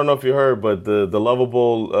 man. I don't know if you heard, but the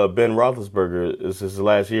lovable Ben Roethlisberger is his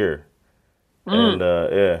last year. And,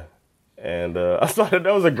 And I thought that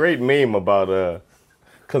was a great meme about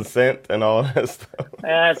consent and all that stuff.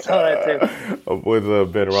 Yeah, I saw that too. With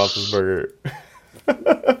Ben Roethlisberger.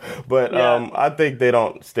 But I think they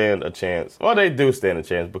don't stand a chance. Well, they do stand a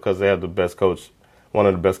chance because they have the best coach, one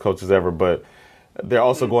of the best coaches ever. But they're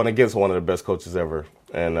also going against one of the best coaches ever.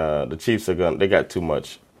 And the Chiefs they got too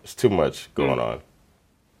much. It's too much going on.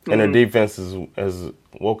 And their defense has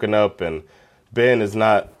woken up, and Ben he's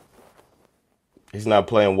not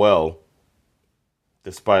playing well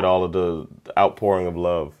despite all of the outpouring of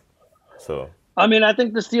love. So I mean, I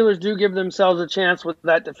think the Steelers do give themselves a chance with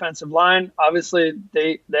that defensive line. Obviously,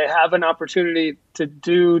 they have an opportunity to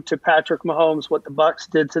do to Patrick Mahomes what the Bucs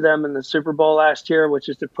did to them in the Super Bowl last year, which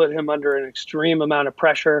is to put him under an extreme amount of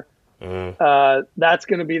pressure. That's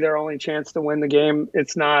going to be their only chance to win the game.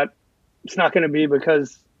 It's not going to be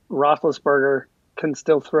because Roethlisberger can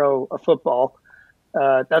still throw a football.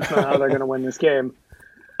 That's not how they're going to win this game.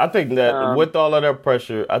 I think that with all of that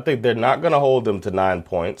pressure, I think they're not going to hold them to 9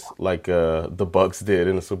 points like the Bucs did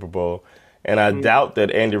in the Super Bowl. And I doubt that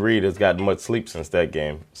Andy Reid has gotten much sleep since that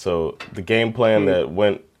game. So the game plan that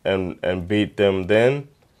went and beat them then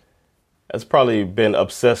has probably been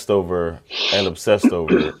obsessed over.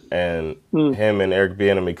 And him and Eric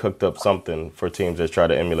Bieniemy cooked up something for teams that try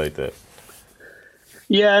to emulate that.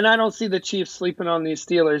 Yeah, and I don't see the Chiefs sleeping on these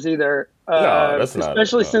Steelers either. No, that's not.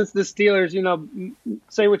 Especially since the Steelers,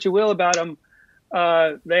 say what you will about them,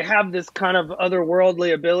 they have this kind of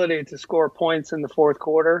otherworldly ability to score points in the fourth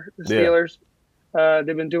quarter. The Steelers,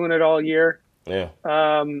 they've been doing it all year. Yeah.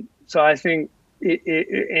 So I think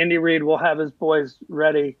Andy Reid will have his boys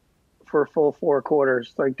ready for full 4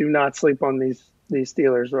 quarters. Like, do not sleep on these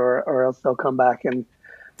Steelers, or else they'll come back and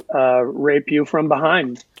rape you from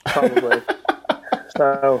behind, probably.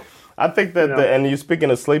 So I think that and you speaking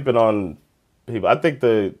of sleeping on people, I think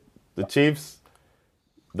the Chiefs,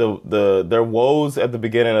 their woes at the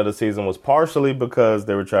beginning of the season was partially because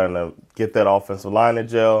they were trying to get that offensive line in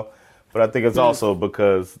gel, but I think it's also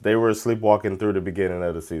because they were sleepwalking through the beginning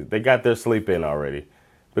of the season. They got their sleep in already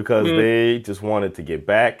because they just wanted to get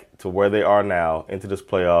back to where they are now into this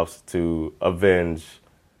playoffs to avenge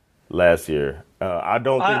last year. I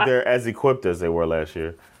don't think they're as equipped as they were last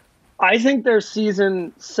year. I think their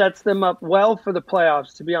season sets them up well for the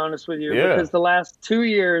playoffs, to be honest with you, because the last 2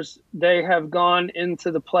 years they have gone into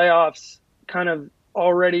the playoffs kind of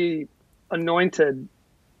already anointed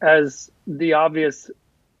as the obvious,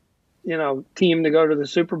 team to go to the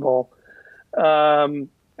Super Bowl. And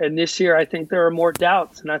this year, I think there are more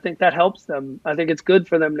doubts, and I think that helps them. I think it's good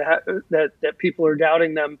for them to that people are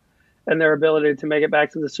doubting them and their ability to make it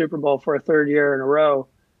back to the Super Bowl for a 3rd year in a row.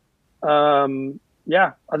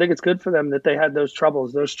 Yeah, I think it's good for them that they had those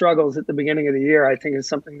struggles at the beginning of the year. I think is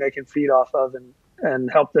something they can feed off of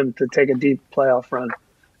and help them to take a deep playoff run.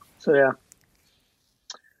 So, yeah.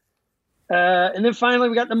 And then finally,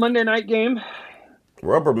 we got the Monday night game.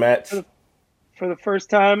 Rubber match. For the first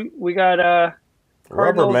time, we got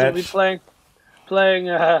Cardinals will be playing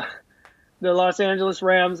the Los Angeles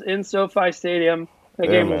Rams in SoFi Stadium. The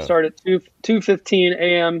game will start at 2:15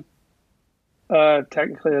 a.m.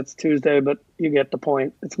 Technically, that's Tuesday, but you get the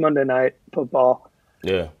point. It's Monday night football.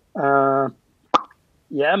 Yeah.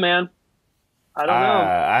 Yeah, man. I don't know.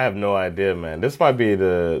 I have no idea, man. This might be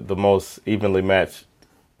the most evenly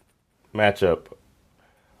matchup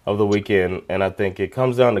of the weekend, and I think it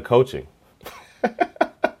comes down to coaching.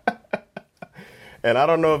 And I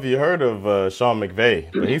don't know if you heard of Sean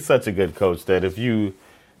McVay, but he's such a good coach that if you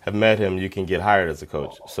have met him, you can get hired as a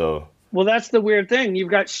coach. So. Well, that's the weird thing.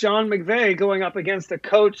 You've got Sean McVay going up against a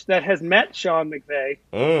coach that has met Sean McVay.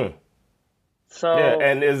 So yeah,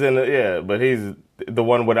 and but he's the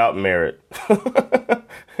one without merit.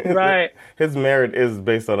 Right. His merit is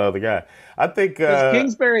based on the other guy. I think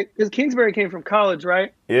Kingsbury came from college,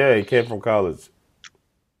 right? Yeah, he came from college.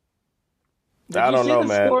 I don't know,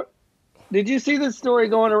 man. Did you see the story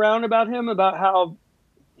going around about him, about how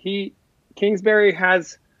Kingsbury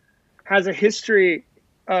has a history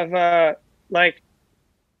of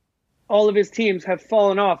all of his teams have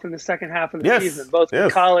fallen off in the second half of the season, both in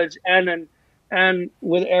college and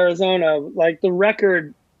with Arizona. Like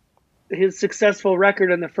his successful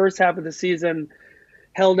record in the first half of the season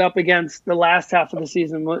held up against the last half of the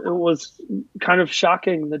season. It was kind of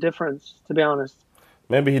shocking, the difference, to be honest.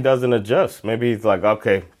 Maybe he doesn't adjust. Maybe he's like,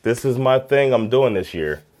 okay, this is my thing I'm doing this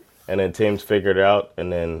year. And then teams figure it out,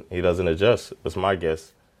 and then he doesn't adjust. That's my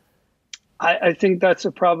guess. I think that's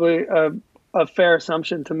probably a fair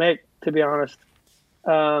assumption to make, to be honest.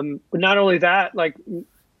 But not only that,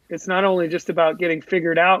 it's not only just about getting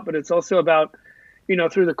figured out, but it's also about,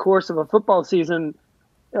 through the course of a football season,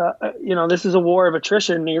 this is a war of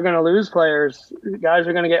attrition. You're going to lose players. Guys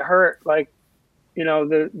are going to get hurt.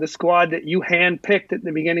 The squad that you handpicked at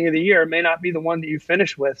the beginning of the year may not be the one that you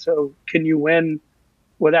finish with. So can you win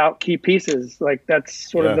without key pieces? That's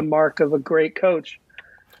sort of the mark of a great coach.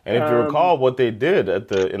 And if you recall, what they did in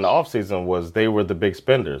the offseason was they were the big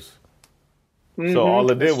spenders. So all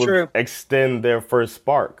it did was extend their first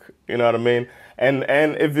spark. You know what I mean? And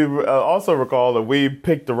if you also recall that we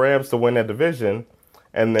picked the Rams to win that division,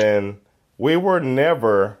 and then we were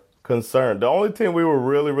never concerned. The only team we were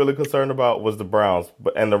really, really concerned about was the Browns.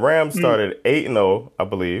 And the Rams started 8-0, I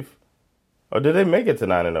believe. Or did they make it to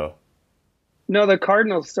 9-0? No, the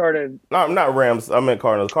Cardinals started. No, not Rams. I meant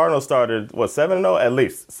Cardinals. Cardinals started, 7-0 at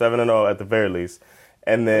least? 7-0 at the very least.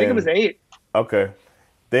 And then, I think it was 8. Okay.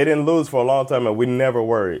 They didn't lose for a long time, and we never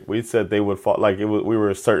worried. We said they would fall. We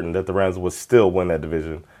were certain that the Rams would still win that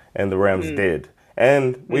division, and the Rams did.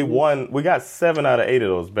 And we won. We got 7 out of 8 of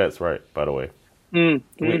those bets right, by the way. We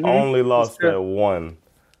only lost that one.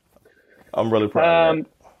 I'm really proud of that.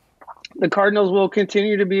 The Cardinals will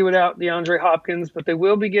continue to be without DeAndre Hopkins, but they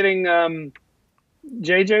will be getting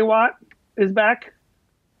J.J. Watt is back.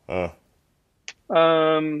 I'm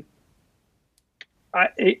a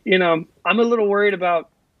little worried about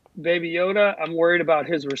Baby Yoda. I'm worried about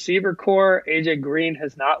his receiver core. A.J. Green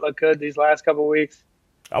has not looked good these last couple of weeks.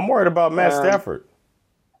 I'm worried about Matt Stafford.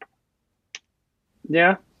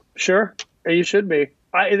 Yeah, sure. You should be.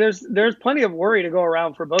 There's plenty of worry to go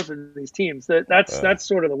around for both of these teams. That's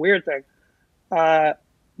sort of the weird thing.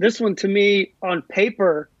 This one, to me, on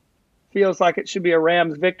paper, feels like it should be a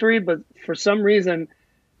Rams victory, but for some reason,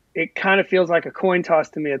 it kind of feels like a coin toss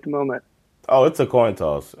to me at the moment. Oh, it's a coin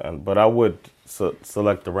toss, but I would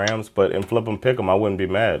select the Rams. But in flip 'em, pick 'em, I wouldn't be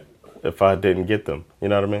mad if I didn't get them. You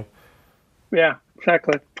know what I mean? Yeah,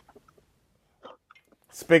 exactly.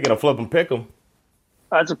 Speaking of flip 'em, pick 'em.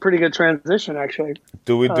 That's a pretty good transition, actually.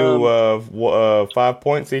 Do we do 5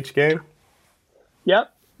 points each game?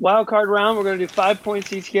 Yep. Wild card round, we're going to do 5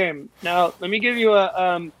 points each game. Now, let me give you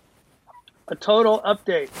a total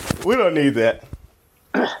update. We don't need that.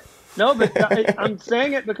 No, but I'm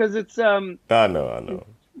saying it because it's I know.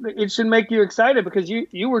 It should make you excited because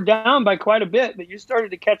you were down by quite a bit, but you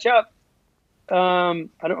started to catch up. I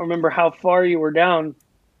don't remember how far you were down.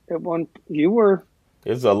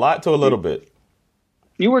 It's a lot to a little bit.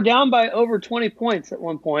 You were down by over 20 points at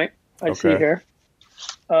one point. I see here.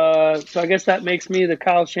 So I guess that makes me the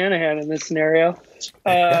Kyle Shanahan in this scenario.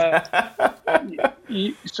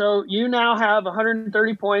 So you now have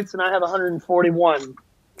 130 points, and I have 141.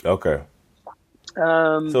 Okay.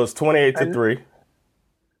 So it's 28-3.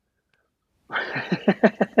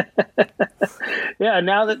 Yeah.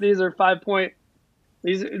 Now that these are 5 point,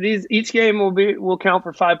 these each game will count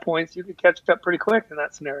for 5 points. You could catch up pretty quick in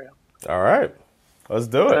that scenario. All right, let's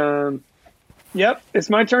do it. Yep, it's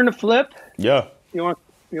my turn to flip. Yeah. You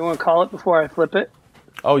want to call it before I flip it?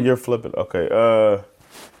 Oh, you're flipping. Okay.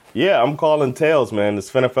 Yeah, I'm calling tails, man. It's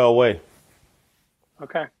NFL way.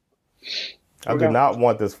 Okay. I do not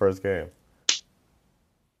want this first game.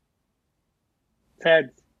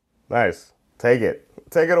 Heads. Nice. Take it.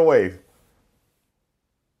 Take it away.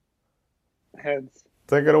 Heads.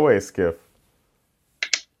 Take it away, Skiff.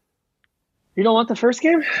 You don't want the first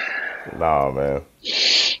game? Nah, man.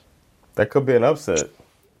 That could be an upset.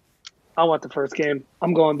 I want the first game.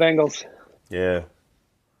 I'm going Bengals. Yeah.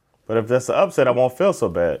 But if that's an upset, I won't feel so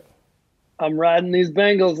bad. I'm riding these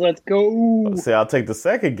Bengals. Let's go. See, I'll take the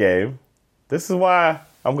second game. This is why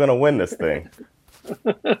I'm going to win this thing.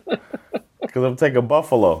 Because I'm taking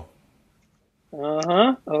Buffalo.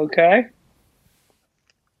 Uh-huh. Okay.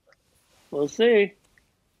 We'll see.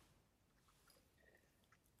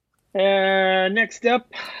 Next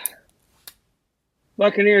up,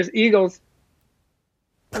 Buccaneers, Eagles.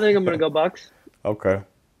 I think I'm going to go Bucks. Okay.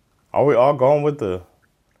 Are we all going with the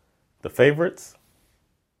favorites?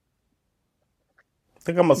 I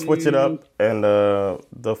think I'm going to switch it up. And the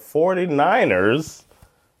 49ers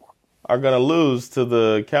are going to lose to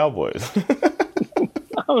the Cowboys.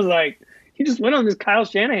 I was like, he just went on this Kyle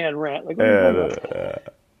Shanahan rant. Like,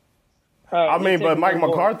 I mean, but Mike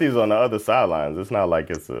McCarthy's on the other sidelines. It's not like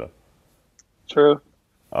it's a... True.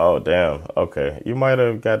 Oh, damn. Okay. You might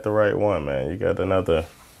have got the right one, man. You got another...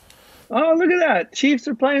 Oh, look at that. Chiefs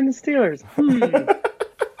are playing the Steelers.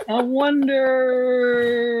 I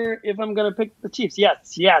wonder if I'm going to pick the Chiefs.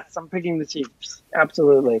 Yes, I'm picking the Chiefs.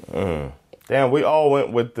 Absolutely. Damn, we all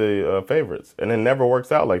went with the favorites, and it never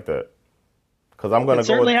works out like that. Because I'm going to go.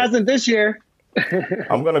 Certainly hasn't this year.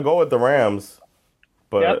 I'm going to go with the Rams,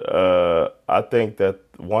 but I think that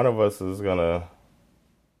one of us is going to.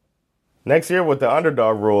 Next year with the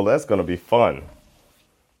underdog rule, that's going to be fun.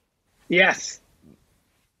 Yes,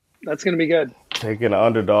 that's going to be good. Taking an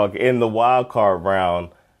underdog in the wild card round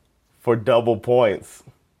for double points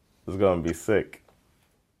is going to be sick.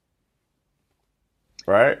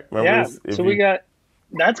 Right? Remember so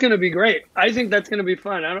that's going to be great. I think that's going to be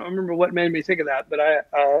fun. I don't remember what made me think of that, but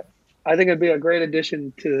I think it'd be a great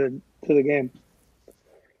addition to the game.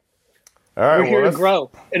 All right, we're here to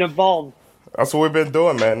grow and evolve. That's what we've been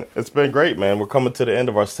doing, man. It's been great, man. We're coming to the end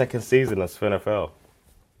of our second season as NFL.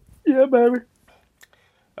 Yeah, baby.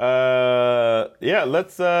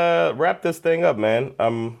 Let's wrap this thing up, man.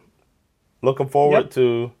 I'm looking forward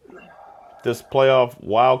to this playoff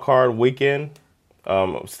wild card weekend.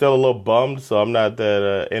 I'm still a little bummed, so I'm not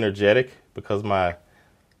that energetic because my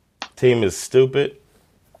team is stupid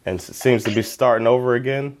and seems to be starting over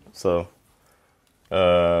again. So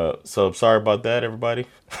sorry about that, everybody.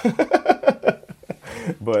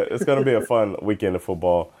 But it's going to be a fun weekend of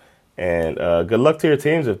football. And good luck to your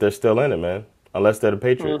teams if they're still in it, man. Unless they're the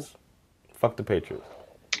Patriots. Fuck the Patriots.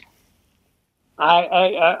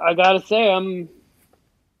 I got to say,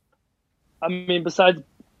 besides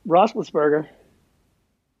Roethlisberger,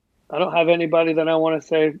 I don't have anybody that I want to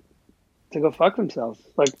say to go fuck themselves.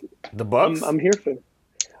 Like the Bucks? I'm here for it.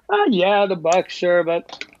 Yeah, the Bucks, sure,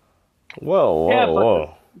 but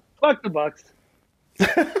whoa. Fuck the Bucks.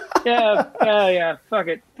 yeah. Fuck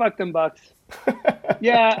it. Fuck them Bucks.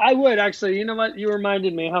 Yeah, I would actually. You know what? You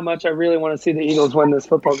reminded me how much I really want to see the Eagles win this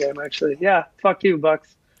football game. Actually, yeah. Fuck you,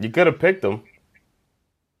 Bucks. You could have picked them.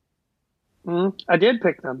 I did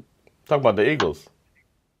pick them. Talk about the Eagles.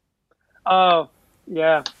 Oh,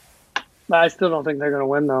 yeah. But I still don't think they're going to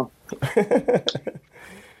win, though.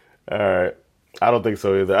 All right. I don't think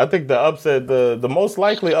so either. I think the most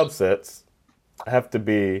likely upsets have to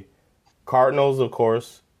be Cardinals, of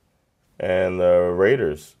course, and the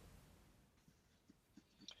Raiders.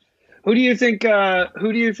 Who do you think the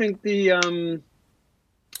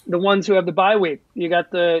ones who have the bye week? You got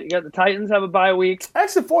the Titans have a bye week.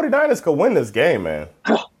 Actually, 49ers could win this game, man.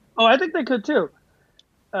 Oh, I think they could too.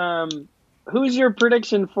 Who's your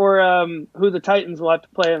prediction for who the Titans will have to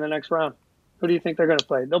play in the next round? Who do you think they're going to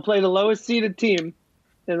play? They'll play the lowest seeded team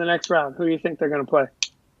in the next round. Who do you think they're going to play?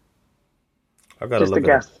 I gotta look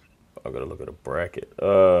at a bracket.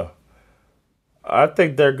 I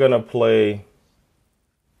think they're gonna play.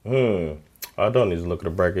 I don't need to look at a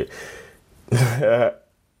bracket.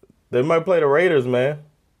 They might play the Raiders, man.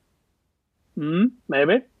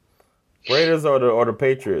 Maybe. Raiders or the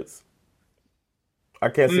Patriots. I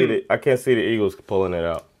can't see the Eagles pulling it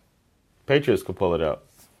out. Patriots could pull it out.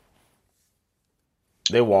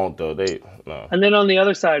 They won't though. No. And then on the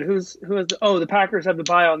other side, the Packers have the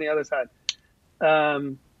bye on the other side.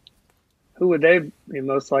 Who would they be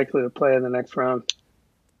most likely to play in the next round?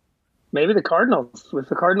 Maybe the Cardinals. If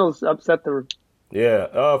the Cardinals upset the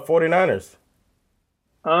 49ers.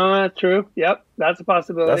 True. Yep, that's a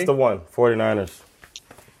possibility. That's the one. 49ers.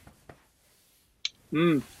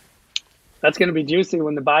 That's going to be juicy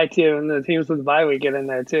when the bye team and the teams with the bye week get in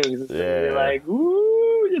there too. Because it's going to be like,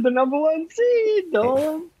 ooh, you're the number one seed.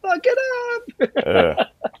 Don't fuck it up.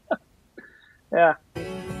 Yeah.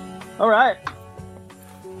 All right.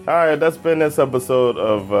 That's been this episode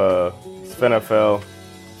of SPNFL.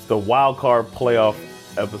 It's the wild card playoff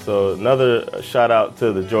episode. Another shout out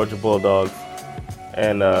to the Georgia Bulldogs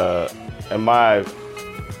and my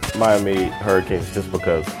Miami Hurricanes, just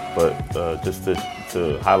because, but just to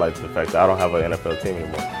highlight the fact that I don't have an NFL team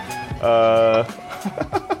anymore.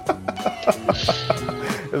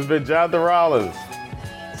 It's been Jonathan Rollins.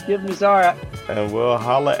 Skip Nazara. And we'll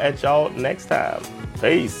holla at y'all next time.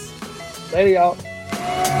 Peace. Later, y'all.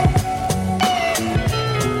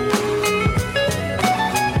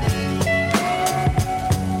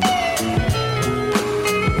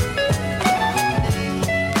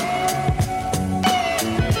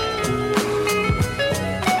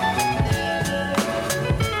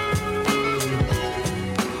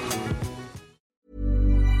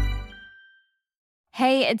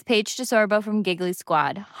 Hey, it's Paige DeSorbo from Giggly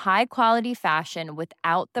Squad. High quality fashion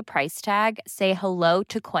without the price tag. Say hello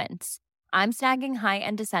to Quince. I'm snagging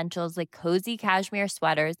high-end essentials like cozy cashmere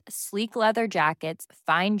sweaters, sleek leather jackets,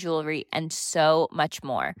 fine jewelry, and so much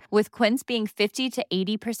more. With Quince being 50 to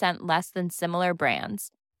 80% less than similar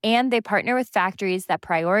brands. And they partner with factories that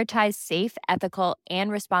prioritize safe, ethical,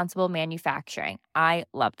 and responsible manufacturing. I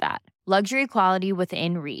love that. Luxury quality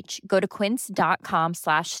within reach. Go to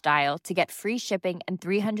quince.com/style to get free shipping and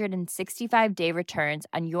 365-day returns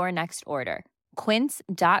on your next order.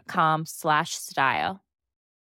 Quince.com/style.